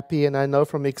be happy, and I know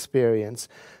from experience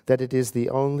that it is the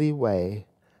only way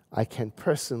I can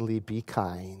personally be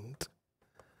kind.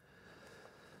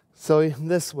 So in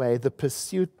this way, the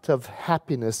pursuit of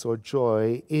happiness or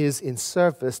joy is in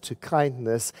service to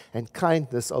kindness, and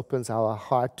kindness opens our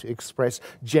heart to express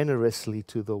generously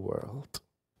to the world.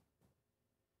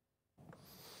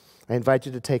 I invite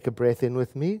you to take a breath in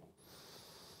with me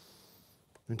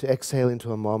and to exhale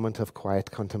into a moment of quiet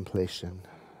contemplation.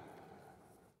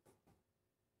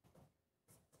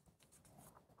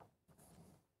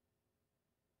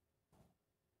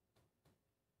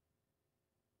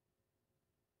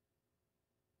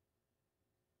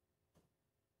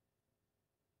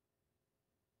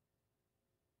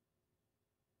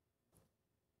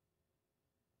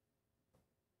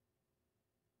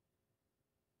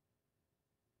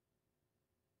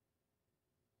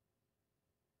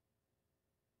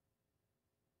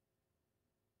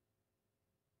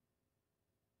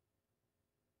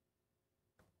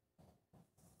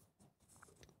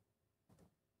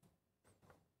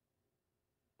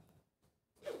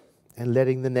 And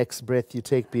letting the next breath you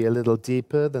take be a little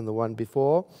deeper than the one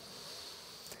before.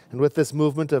 And with this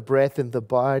movement of breath in the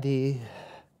body,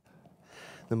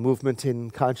 the movement in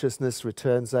consciousness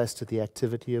returns us to the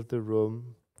activity of the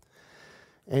room.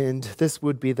 And this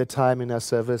would be the time in our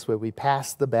service where we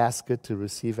pass the basket to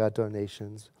receive our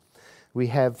donations. We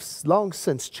have long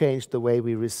since changed the way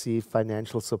we receive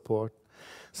financial support.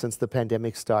 Since the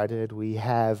pandemic started, we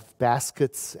have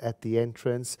baskets at the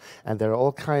entrance, and there are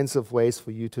all kinds of ways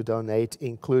for you to donate,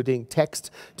 including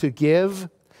text to give.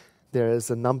 There is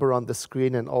a number on the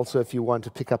screen, and also if you want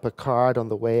to pick up a card on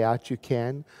the way out, you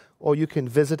can. Or you can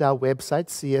visit our website,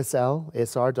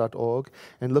 cslsr.org,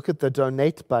 and look at the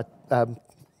donate button.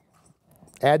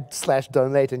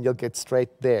 Add/donate, and you'll get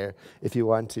straight there if you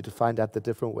want to find out the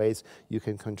different ways you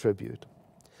can contribute.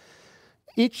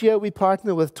 Each year we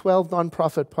partner with 12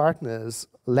 nonprofit partners.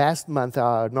 Last month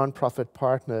our nonprofit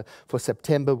partner for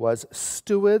September was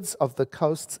Stewards of the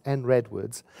Coasts and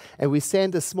Redwoods, and we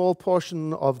send a small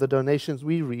portion of the donations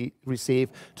we receive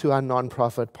to our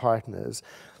nonprofit partners.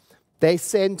 They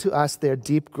send to us their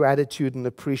deep gratitude and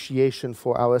appreciation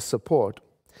for our support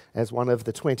as one of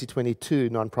the 2022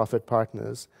 nonprofit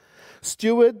partners.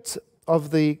 Stewards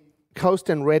of the Coast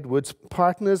and Redwoods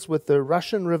partners with the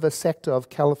Russian River sector of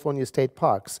California State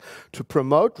Parks to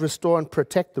promote, restore, and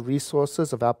protect the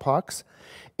resources of our parks,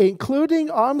 including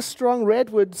Armstrong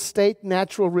Redwood State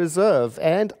Natural Reserve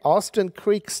and Austin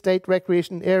Creek State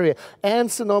Recreation Area and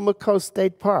Sonoma Coast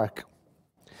State Park.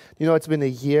 You know, it's been a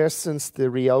year since the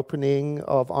reopening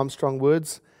of Armstrong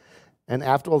Woods, and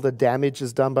after all the damage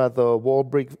is done by the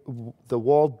Walled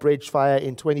Bridge fire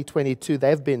in 2022,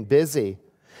 they've been busy.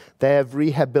 They have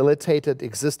rehabilitated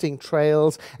existing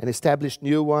trails and established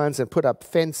new ones and put up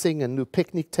fencing and new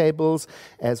picnic tables,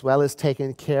 as well as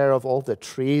taken care of all the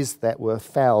trees that were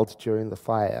felled during the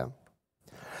fire.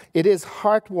 It is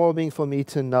heartwarming for me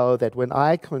to know that when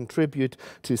I contribute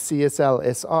to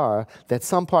CSL-SR, that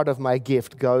some part of my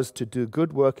gift goes to do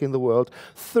good work in the world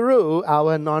through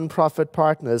our nonprofit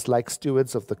partners like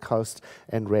Stewards of the Coast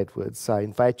and Redwoods. So I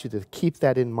invite you to keep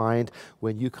that in mind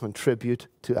when you contribute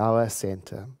to our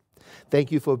center.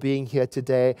 Thank you for being here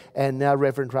today. And now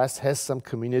Reverend Russ has some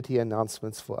community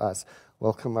announcements for us.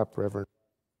 Welcome up, Reverend.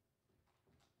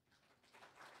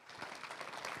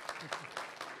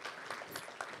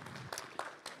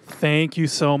 Thank you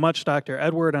so much, Dr.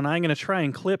 Edward, and I'm going to try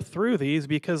and clip through these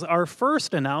because our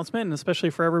first announcement, and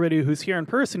especially for everybody who's here in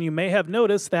person, you may have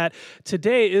noticed that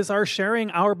today is our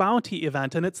Sharing Our Bounty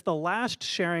event, and it's the last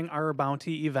Sharing Our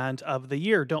Bounty event of the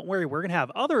year. Don't worry, we're going to have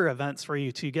other events for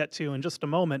you to get to in just a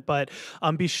moment, but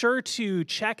be sure to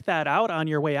check that out on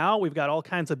your way out. We've got all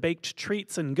kinds of baked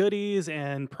treats and goodies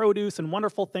and produce and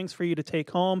wonderful things for you to take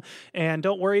home, and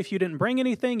don't worry if you didn't bring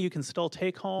anything, you can still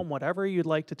take home whatever you'd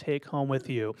like to take home with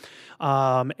you.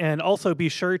 And also be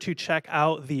sure to check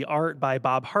out the art by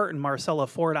Bob Hart and Marcella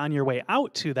Ford on your way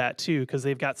out to that too, because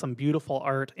they've got some beautiful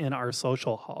art in our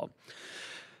social hall.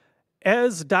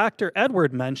 As Dr.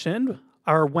 Edward mentioned,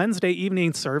 our Wednesday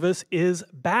evening service is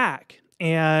back.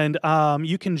 And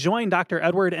you can join Dr.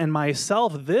 Edward and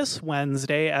myself this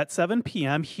Wednesday at 7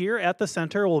 p.m. here at the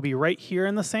center. We'll be right here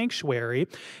in the sanctuary.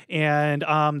 And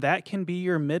that can be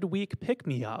your midweek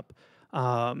pick-me-up.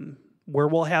 Where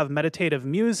we'll have meditative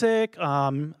music,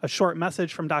 a short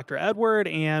message from Dr. Edward,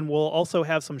 and we'll also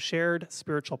have some shared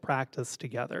spiritual practice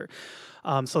together.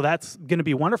 So that's going to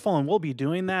be wonderful, and we'll be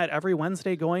doing that every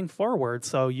Wednesday going forward,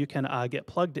 so you can get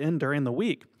plugged in during the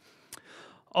week.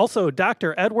 Also,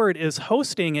 Dr. Edward is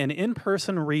hosting an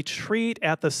in-person retreat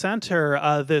at the center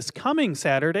this coming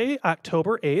Saturday,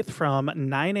 October 8th, from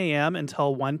 9 a.m.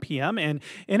 until 1 p.m. And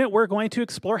in it, we're going to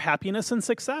explore happiness and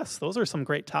success. Those are some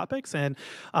great topics, and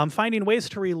finding ways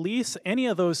to release any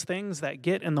of those things that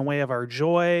get in the way of our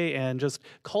joy and just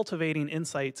cultivating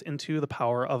insights into the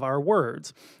power of our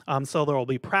words. So there will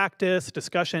be practice,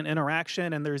 discussion,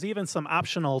 interaction, and there's even some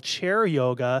optional chair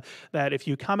yoga that if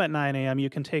you come at 9 a.m., you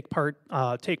can take part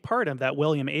in that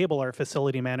William Abel, our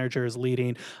facility manager, is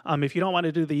leading. If you don't want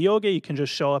to do the yoga, you can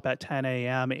just show up at 10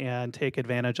 a.m. and take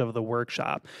advantage of the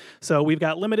workshop. So we've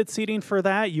got limited seating for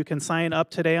that. You can sign up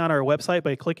today on our website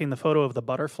by clicking the photo of the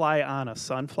butterfly on a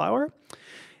sunflower.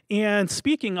 And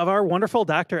speaking of our wonderful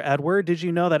Dr. Edward, did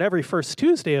you know that every first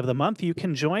Tuesday of the month you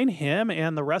can join him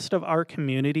and the rest of our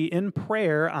community in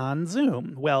prayer on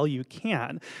Zoom? Well, you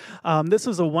can. This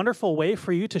is a wonderful way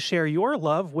for you to share your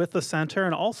love with the center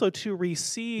and also to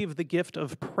receive the gift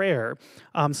of prayer.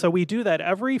 So we do that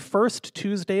every first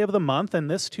Tuesday of the month,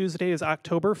 and this Tuesday is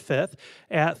October 5th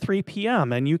at 3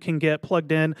 p.m. And you can get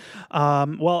plugged in.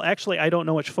 Well, actually, I don't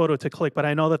know which photo to click, but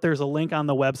I know that there's a link on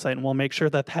the website, and we'll make sure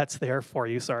that that's there for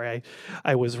you. Sorry.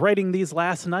 I was writing these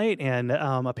last night, and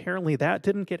apparently that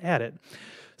didn't get added.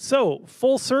 So,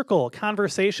 Full Circle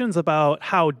Conversations about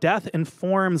how death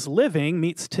informs living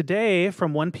meets today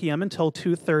from 1 p.m. until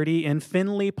 2:30 in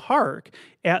Finley Park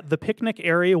at the Picnic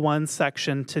Area 1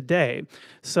 section today.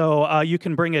 So you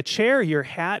can bring a chair, your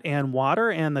hat, and water,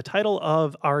 and the title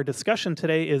of our discussion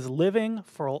today is Living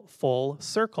Full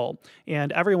Circle,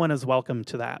 and everyone is welcome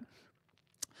to that.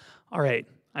 All right.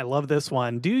 I love this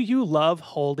one. Do you love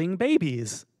holding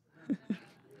babies?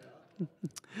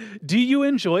 Do you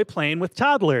enjoy playing with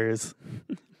toddlers?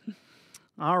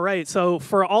 All right, so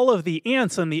for all of the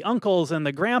aunts and the uncles and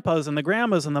the grandpas and the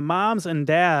grandmas and the moms and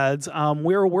dads,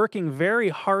 we're working very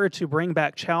hard to bring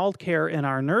back childcare in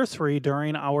our nursery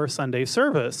during our Sunday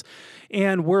service.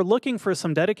 And we're looking for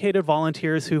some dedicated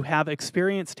volunteers who have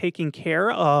experience taking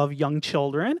care of young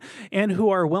children and who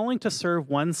are willing to serve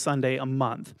one Sunday a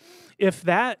month. If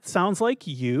that sounds like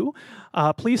you,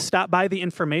 please stop by the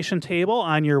information table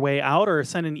on your way out or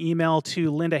send an email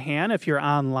to Linda Han if you're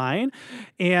online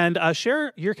and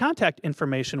share your contact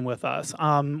information with us.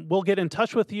 We'll get in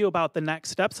touch with you about the next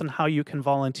steps and how you can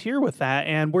volunteer with that.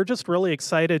 And we're just really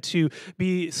excited to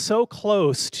be so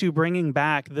close to bringing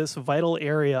back this vital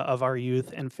area of our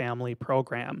youth and family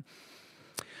program.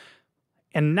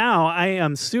 And now I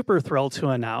am super thrilled to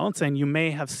announce, and you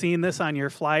may have seen this on your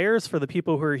flyers for the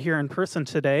people who are here in person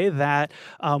today, that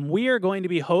we are going to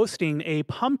be hosting a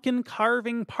pumpkin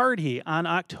carving party on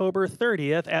October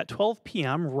 30th at 12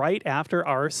 p.m. right after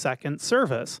our second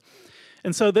service.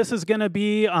 And so this is going to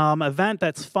be an event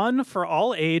that's fun for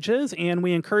all ages, and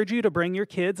we encourage you to bring your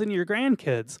kids and your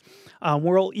grandkids.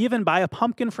 We'll even buy a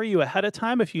pumpkin for you ahead of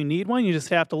time if you need one. You just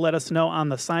have to let us know on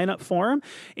the sign-up form.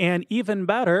 And even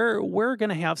better, we're going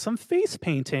to have some face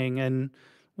painting, and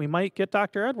we might get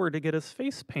Dr. Edward to get his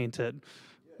face painted.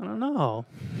 I don't know.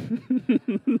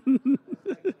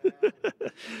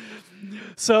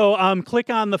 So click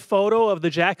on the photo of the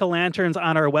jack-o'-lanterns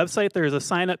on our website. There's a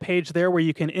sign-up page there where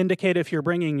you can indicate if you're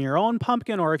bringing your own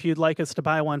pumpkin or if you'd like us to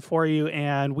buy one for you.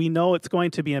 And we know it's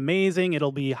going to be amazing.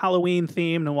 It'll be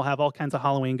Halloween-themed, and we'll have all kinds of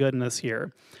Halloween goodness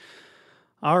here.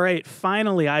 All right,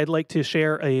 finally, I'd like to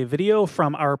share a video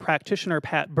from our practitioner,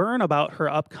 Pat Byrne, about her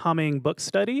upcoming book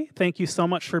study. Thank you so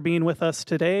much for being with us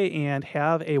today, and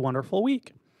have a wonderful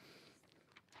week.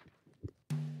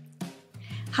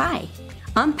 Hi,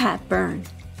 I'm Pat Byrne,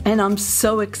 and I'm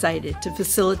so excited to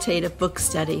facilitate a book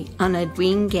study on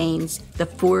Edwene Gaines' The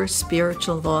 4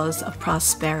 Spiritual Laws of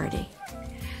Prosperity.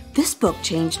 This book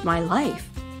changed my life,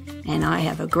 and I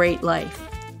have a great life.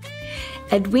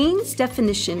 Edwene's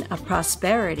definition of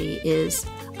prosperity is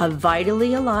a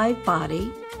vitally alive body,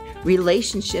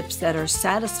 relationships that are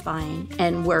satisfying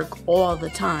and work all the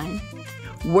time,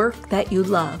 work that you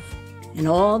love, and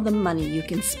all the money you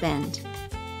can spend.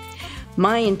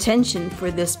 My intention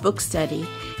for this book study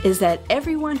is that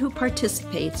everyone who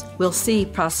participates will see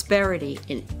prosperity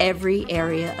in every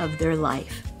area of their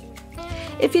life.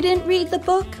 If you didn't read the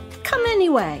book, come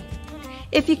anyway.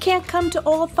 If you can't come to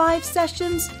all 5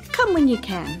 sessions, come when you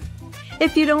can.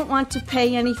 If you don't want to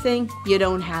pay anything, you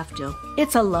don't have to.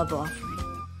 It's a love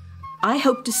offering. I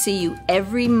hope to see you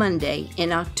every Monday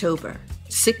in October,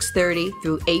 6:30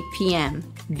 through 8 p.m.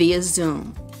 via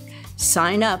Zoom.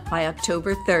 Sign up by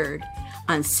October 3rd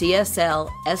on cslsr.org.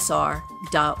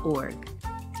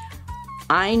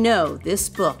 I know this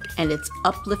book and its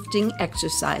uplifting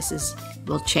exercises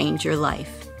will change your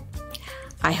life.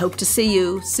 I hope to see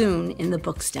you soon in the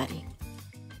book study.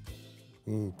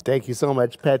 Thank you so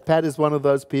much, Pat. Pat is one of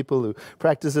those people who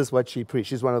practices what she preaches.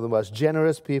 She's one of the most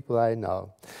generous people I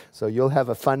know. So you'll have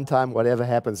a fun time, whatever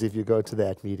happens, if you go to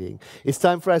that meeting. It's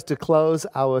time for us to close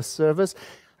our service.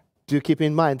 Do keep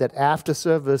in mind that after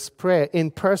service prayer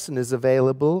in person is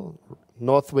available.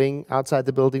 North wing, outside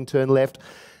the building, turn left.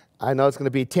 I know it's going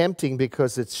to be tempting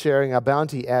because it's sharing our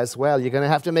bounty as well. You're going to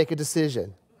have to make a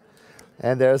decision.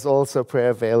 And there's also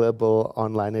prayer available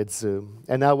online at Zoom.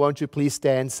 And now won't you please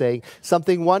stand saying,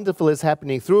 something wonderful is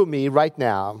happening through me right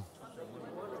now.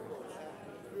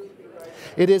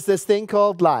 It is this thing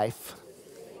called life.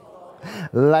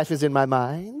 Life is in my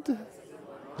mind.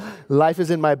 Life is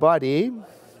in my body.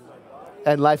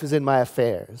 And life is in my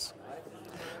affairs.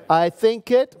 I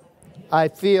think it, I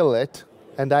feel it,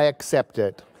 and I accept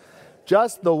it.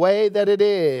 Just the way that it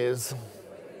is.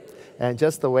 And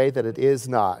just the way that it is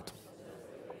not.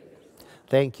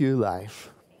 Thank you, life.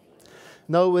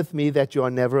 Know with me that you are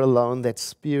never alone, that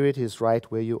Spirit is right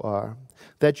where you are,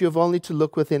 that you have only to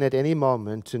look within at any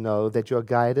moment to know that you are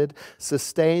guided,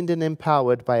 sustained, and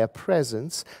empowered by a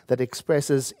presence that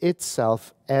expresses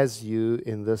itself as you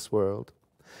in this world.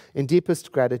 In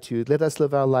deepest gratitude, let us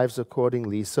live our lives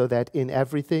accordingly so that in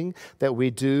everything that we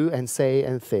do and say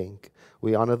and think,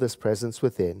 we honor this presence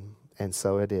within, and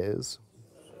so it is.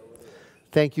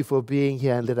 Thank you for being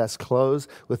here, and let us close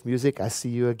with music. I see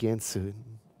you again soon.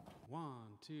 1,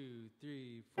 2,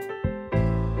 3, 4.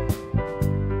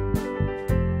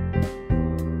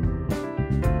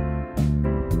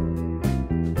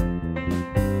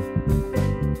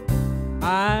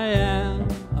 I am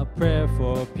a prayer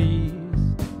for peace.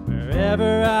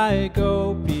 Wherever I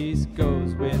go, peace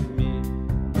goes with me.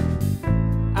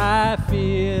 I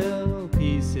feel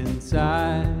peace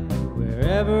inside.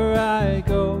 Wherever I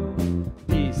go,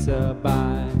 peace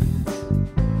abides.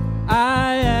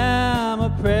 I am a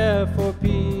prayer for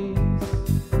peace.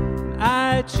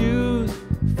 I choose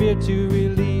fear to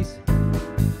release.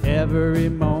 Every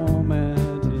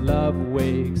moment love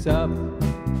wakes up.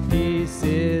 Peace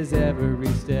is every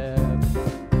step.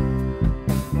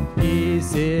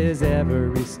 Peace is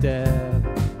every step.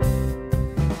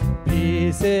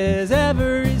 Peace is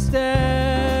every